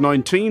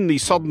COVID-19, the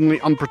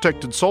suddenly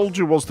unprotected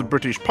soldier was the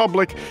British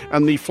public,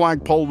 and the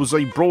flagpole was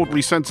a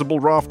broadly sensible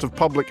raft of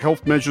public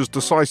health measures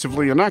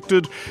decisively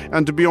enacted,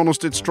 and to be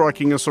honest, it's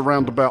striking us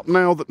around about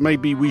now that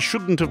maybe we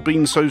shouldn't have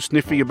been so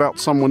sniffy about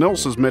someone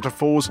else's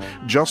metaphors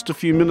just a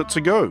few minutes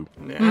ago.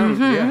 I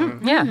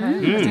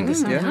think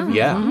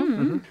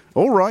so.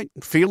 All right,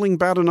 feeling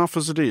bad enough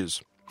as it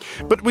is.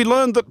 But we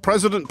learned that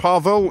President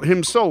Pavel,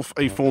 himself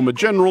a former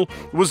general,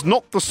 was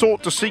not the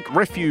sort to seek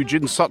refuge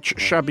in such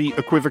shabby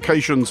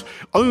equivocations,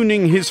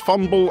 owning his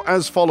fumble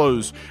as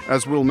follows,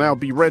 as will now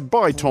be read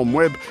by Tom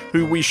Webb,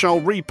 who we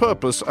shall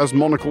repurpose as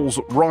Monocle's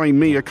Rye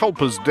Mea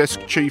Culpa's desk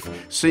chief,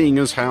 seeing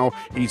as how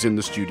he's in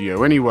the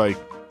studio anyway.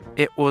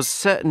 It was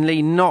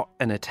certainly not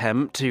an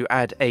attempt to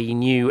add a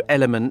new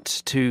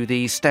element to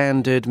the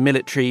standard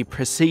military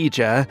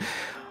procedure.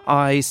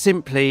 I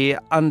simply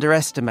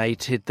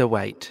underestimated the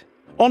weight.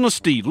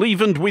 Honesty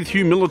leavened with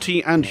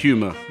humility and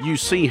humour. You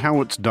see how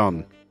it's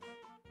done.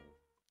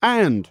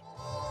 And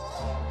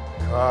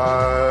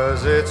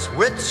 'Cause it's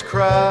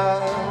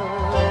witchcraft,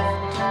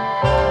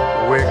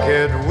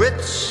 wicked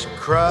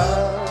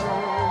witchcraft.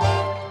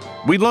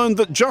 We learned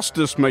that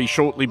justice may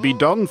shortly be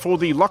done for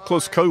the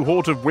luckless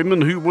cohort of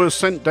women who were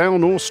sent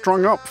down or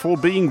strung up for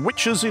being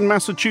witches in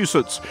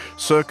Massachusetts,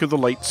 circa the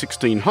late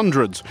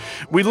 1600s.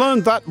 We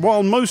learned that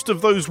while most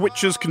of those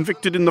witches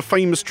convicted in the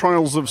famous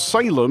trials of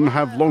Salem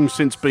have long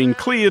since been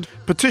cleared,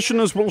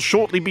 petitioners will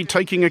shortly be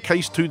taking a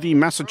case to the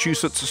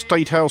Massachusetts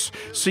State House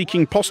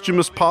seeking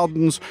posthumous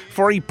pardons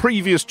for a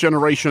previous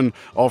generation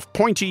of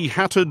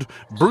pointy-hatted,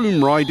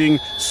 broom-riding,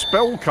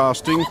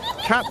 spell-casting,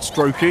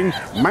 cat-stroking,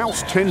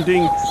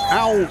 mouse-tending,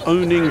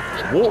 owl-owning,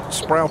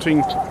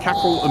 wart-sprouting,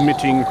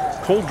 cackle-emitting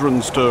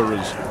cauldron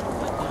stirrers.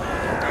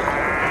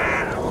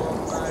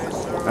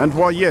 And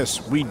why,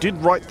 yes, we did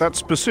write that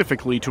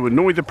specifically to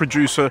annoy the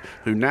producer,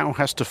 who now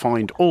has to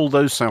find all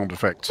those sound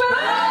effects.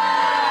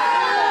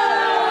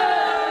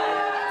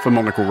 For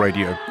Monocle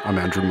Radio, I'm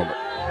Andrew Mullett.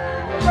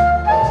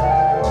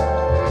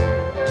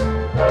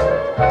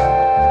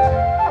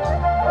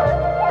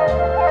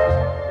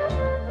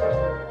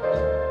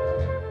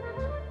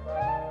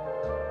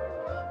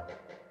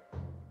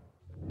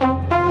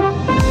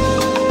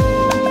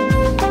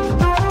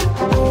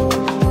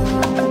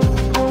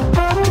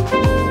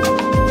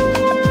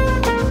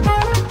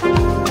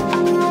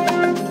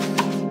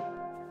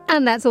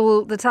 And that's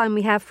all the time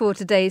we have for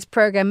today's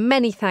programme.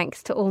 Many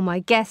thanks to all my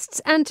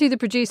guests and to the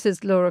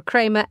producers Laura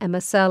Kramer,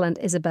 Emma Searle and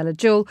Isabella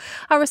Jewell.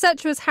 Our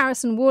researcher was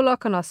Harrison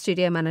Warlock and our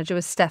studio manager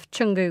was Steph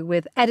Chungu,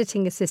 with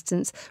editing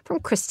assistance from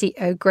Christy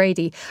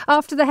O'Grady.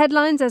 After the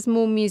headlines, there's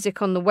more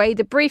music on the way.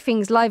 The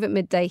briefing's live at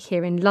midday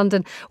here in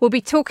London. We'll be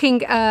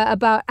talking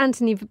about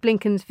Antony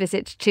Blinken's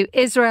visit to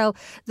Israel,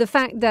 the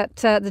fact that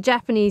the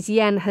Japanese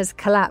yen has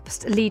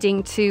collapsed,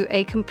 leading to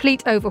a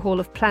complete overhaul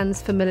of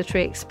plans for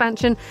military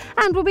expansion,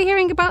 and we'll be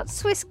hearing about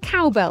Swiss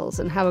cowbells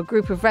and how a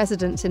group of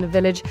residents in a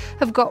village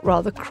have got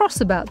rather cross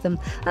about them.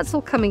 That's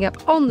all coming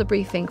up on the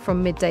briefing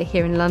from midday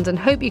here in London.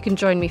 Hope you can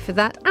join me for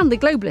that, and The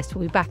Globalist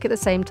will be back at the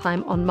same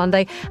time on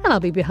Monday, and I'll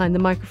be behind the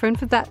microphone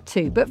for that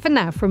too. But for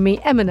now, from me,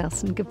 Emma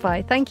Nelson,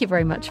 goodbye. Thank you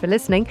very much for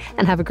listening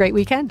and have a great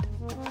weekend.